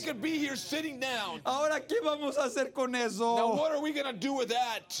sentados. we could be here sitting down. Ahora, ¿qué vamos a hacer con Now, eso? what are we going to do with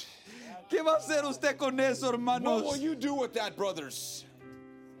that? ¿Qué va a hacer usted con eso, What hermanos? will you do with that, brothers?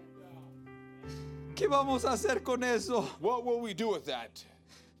 ¿Qué vamos a hacer con eso? What will we do with that?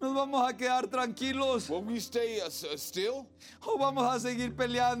 ¿Nos vamos a quedar tranquilos Will we stay still? o vamos a seguir Or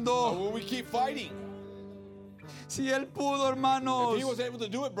peleando? will we keep fighting? Si Él pudo, If hermanos, he was able to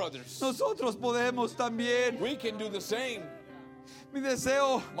do it, brothers, nosotros podemos también. we can do the same. Mi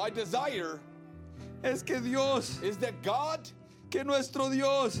deseo My desire es que Dios, is that God, que nuestro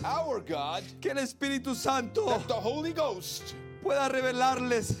Dios, our God, que el Espíritu Santo that the Holy Ghost pueda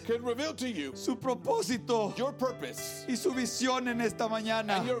revelarles can reveal to you su propósito your purpose y su visión en esta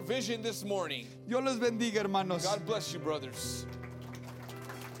mañana. and your vision this morning. Dios les bendiga, hermanos. God bless you, brothers.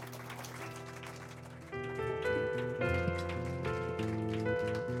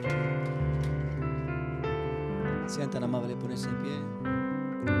 Sean tan amables, ponerse en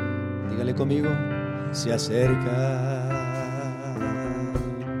pie. Dígale conmigo, se acerca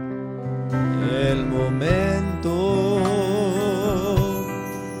el momento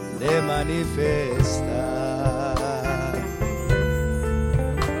de manifestar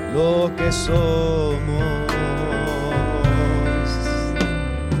lo que somos.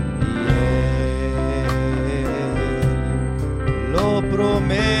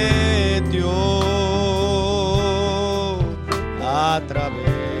 Prometió a través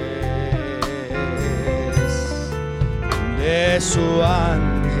de su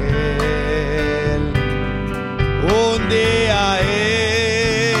ángel. Un día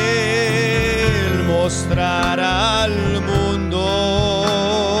Él mostrará al mundo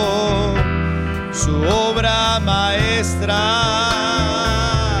su obra maestra.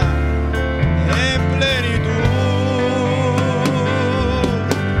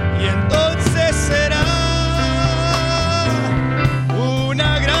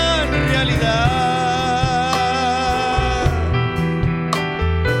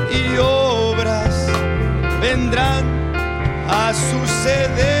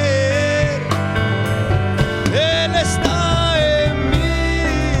 Suceder. Él está en mí,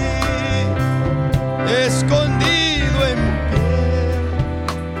 escondido en pie,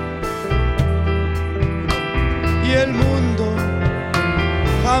 y el mundo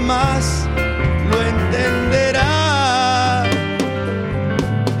jamás lo entenderá.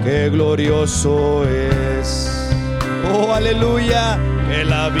 Qué glorioso es, oh aleluya, que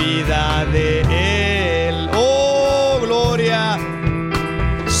la vida de Él, oh gloria,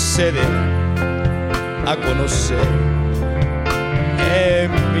 se dé a conocer en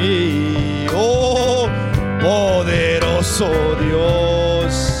mí, oh poderoso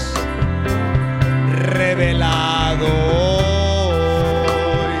Dios, revelado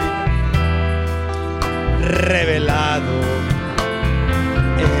hoy, revelado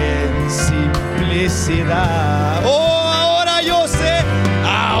en simplicidad. Oh, ahora yo sé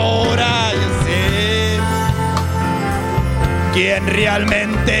quién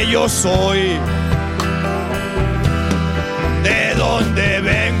realmente yo soy, de dónde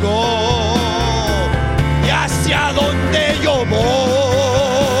vengo y hacia dónde yo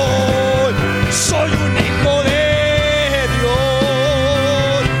voy. Soy un hijo de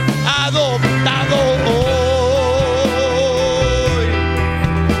Dios, adoptado hoy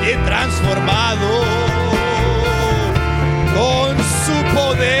y transformado con su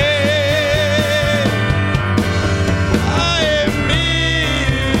poder.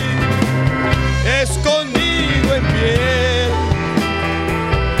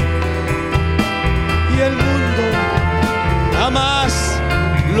 Jamás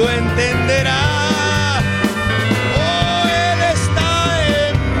lo entenderá. Oh, Él está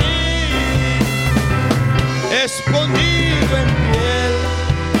en mí, escondido en piel,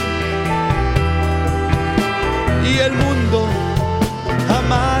 y el mundo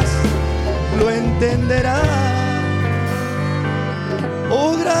jamás lo entenderá.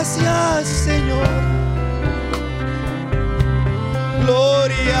 Oh, gracias, Señor,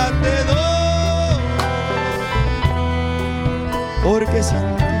 gloria te doy. Porque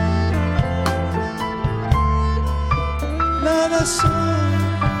sin ti nada soy.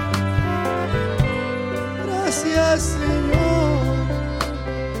 Gracias, Señor,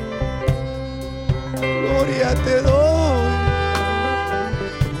 gloria te doy.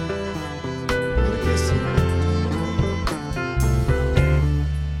 Porque sin ti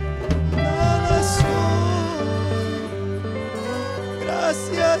nada soy.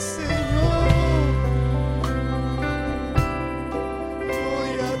 Gracias, Señor.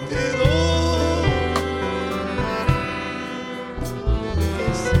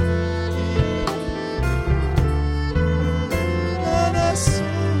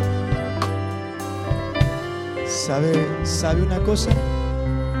 ¿Sabe una cosa?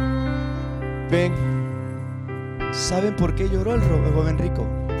 Ven, ¿saben por qué lloró el joven rico?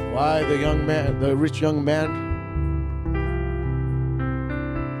 Why the rich young man?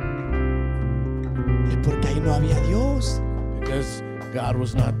 Es porque ahí no había Dios. Because God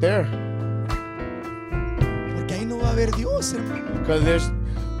was not there. Porque ahí no va a haber Dios, hermano. Because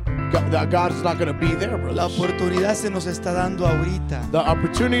God's not going to be there, brothers. La oportunidad se nos está dando ahorita. The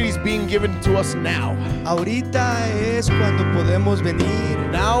opportunity is being given to us now. Ahorita es cuando podemos venir.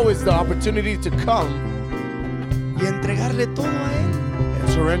 Now is the opportunity to come y entregarle todo a Él. And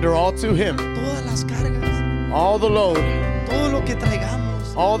surrender all to Him. Todas las cargas. All the load. Todo lo que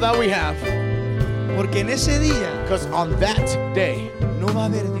traigamos. All that we have. Porque en ese día, because on that day, no va a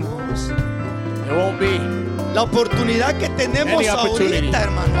haber Dios. There won't be. La oportunidad que tenemos ahorita,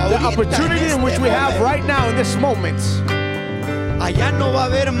 hermano. The opportunity in which we have right now in this moment. allá no va a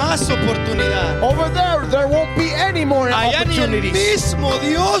haber más oportunidad. Over there won't be any more Allá ni el opportunities. mismo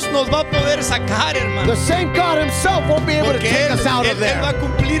Dios nos va a poder sacar, hermano. The same God himself won't be able to Porque take él us out of va a there.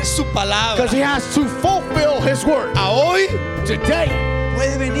 cumplir su palabra. Because he has to fulfill his word. A hoy Today,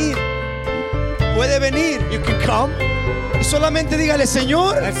 puede venir. Puede venir. you can come Y solamente dígale,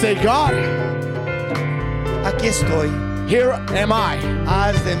 Señor, and say, God, aquí estoy. here am I.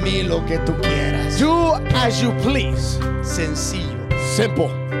 Haz de mí lo que tú quieras. Do as you please. Sencillo. Simple.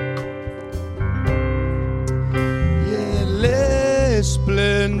 Y el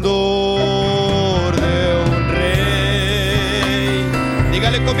esplendor de un rey.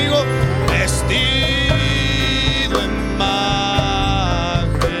 Dígale conmigo, vestido en majestad.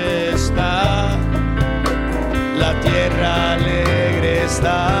 La tierra alegre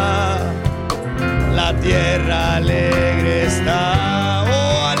está. La tierra alegre está.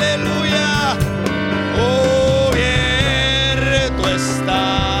 Oh, aleluya. Oh, abierto está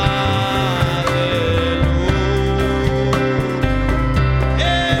de luz.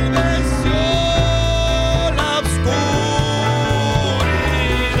 Él venció la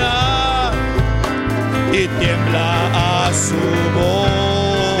oscuridad y tiembla a su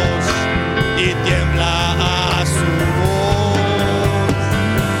voz. Y tiembla a su voz.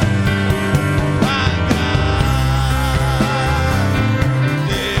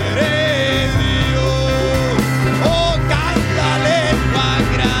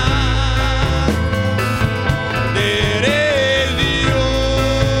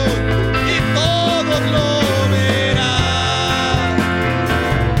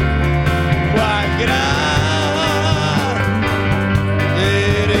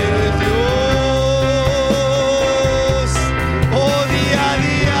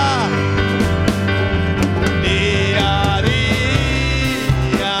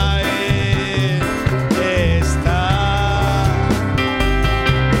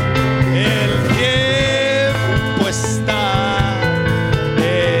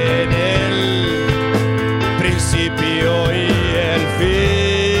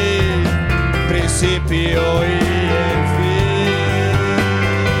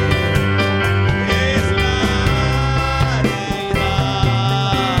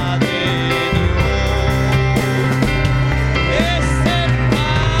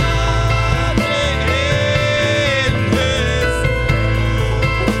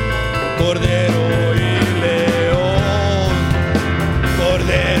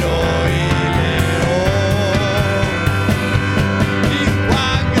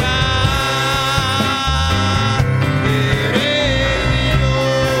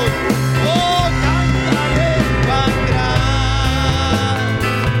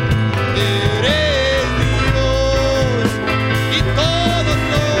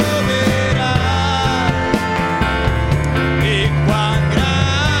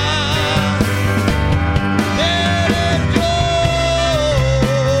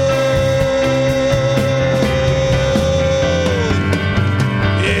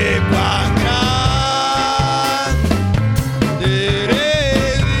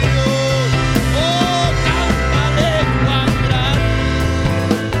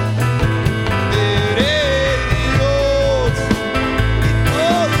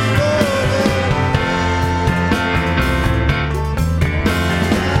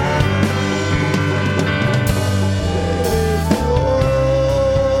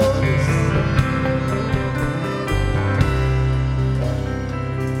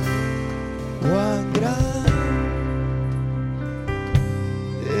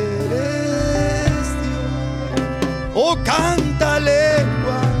 Oh, cántale,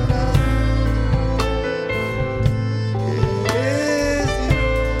 Juana, eres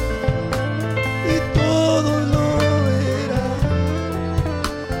Dios y todo lo verán.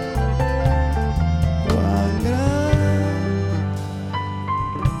 Cuán grande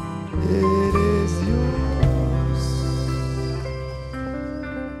eres Dios.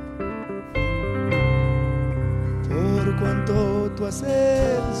 Por cuanto tú has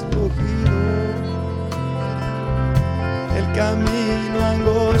escogido el camino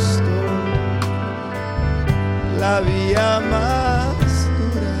angosto, la vía más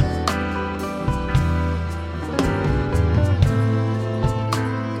dura,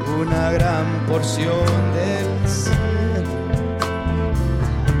 una gran porción del cielo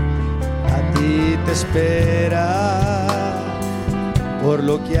a ti te espera por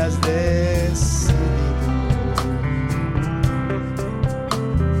lo que has decidido.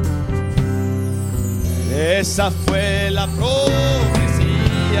 Esa fue la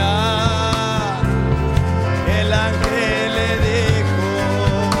profecía. El ángel le dijo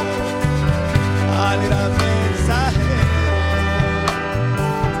al gran mensajero: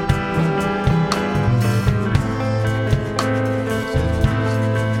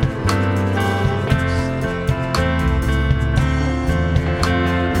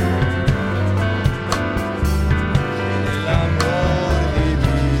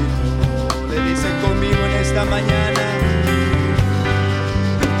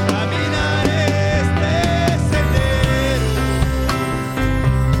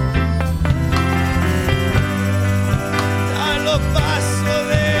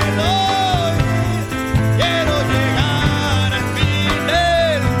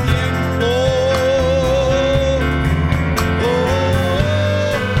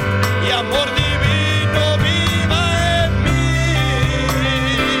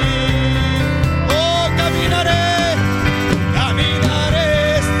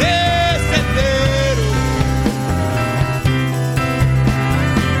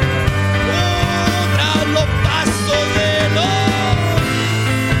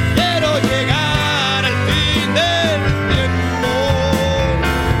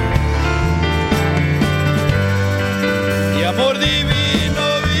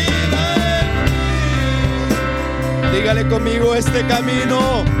 conmigo: este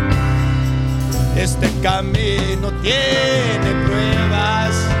camino tiene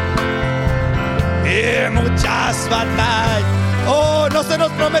pruebas y muchas batallas. Oh, no se nos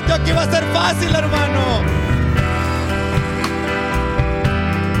prometió que iba a ser fácil, hermano.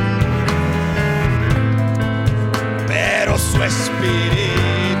 Pero su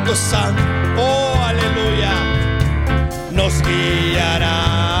Espíritu Santo, oh, aleluya, nos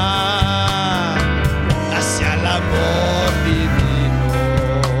guiará hacia el amor divino.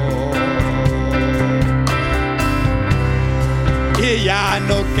 Y ya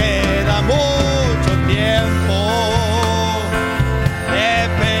no queda mucho tiempo de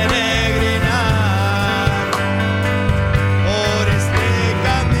peregrinar por este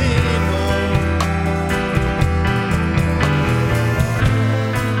camino.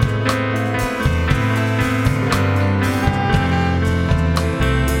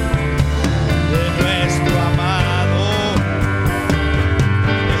 De nuestro amado,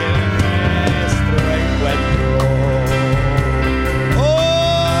 de nuestro encuentro.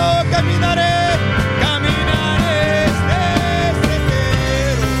 Oh, caminaré este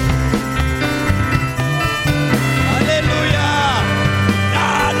sendero. Aleluya.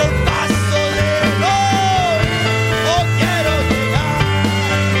 A los pasos de Dios. Oh, quiero llegar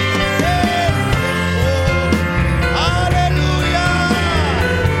aleluya.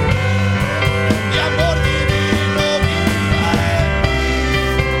 Mi amor divino viviré.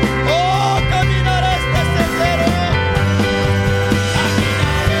 Oh, caminaré este sendero.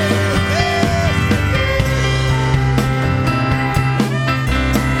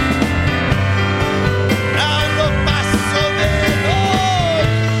 A los pasos de Dios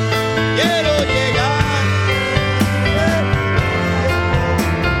quiero llegar.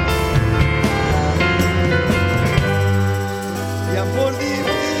 Mi amor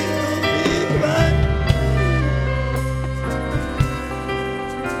divino viva.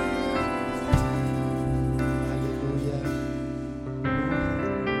 Aleluya.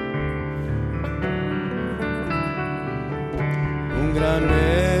 Un gran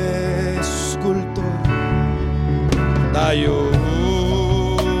escultor talló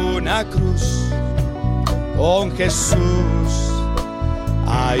una cruz con Jesús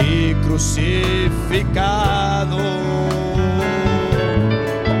ahí crucificado.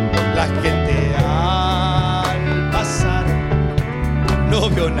 La gente al pasar no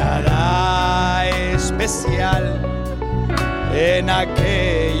vio nada especial en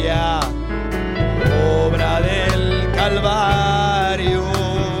aquella obra del Calvario.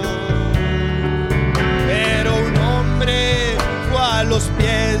 Pero un hombre fue a los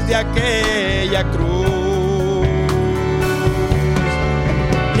pies de aquella cruz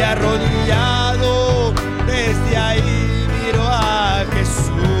y arrodillado desde ahí miró a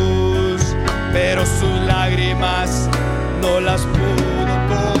Jesús, pero sus lágrimas no las pudo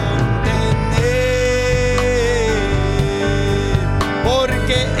contener,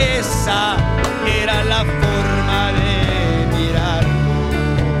 porque esa era la forma de mirarlo.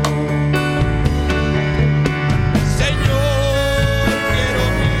 Señor, quiero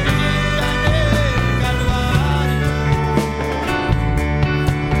vivir en el Calvario,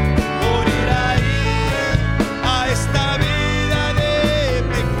 morir ahí a esta vida de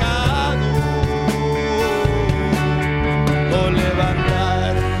pecado, no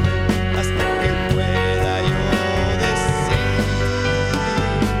levantar hasta que pueda yo decir: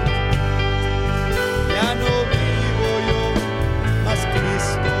 ya no vivo yo, mas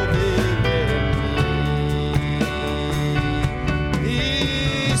Cristo vive en mí.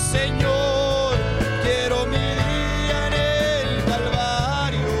 Y Señor, quiero mi día en el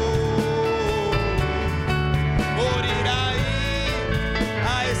Calvario, morir ahí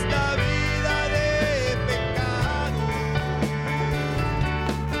a esta vida de pecado,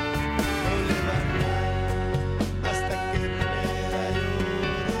 no levantar hasta que pueda yo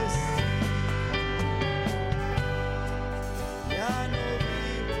decir: ya no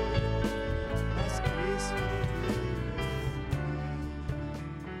vivo yo, mas Cristo vive en mí.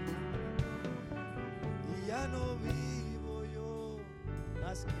 Y ya no vivo yo,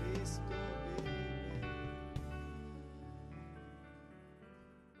 mas Cristo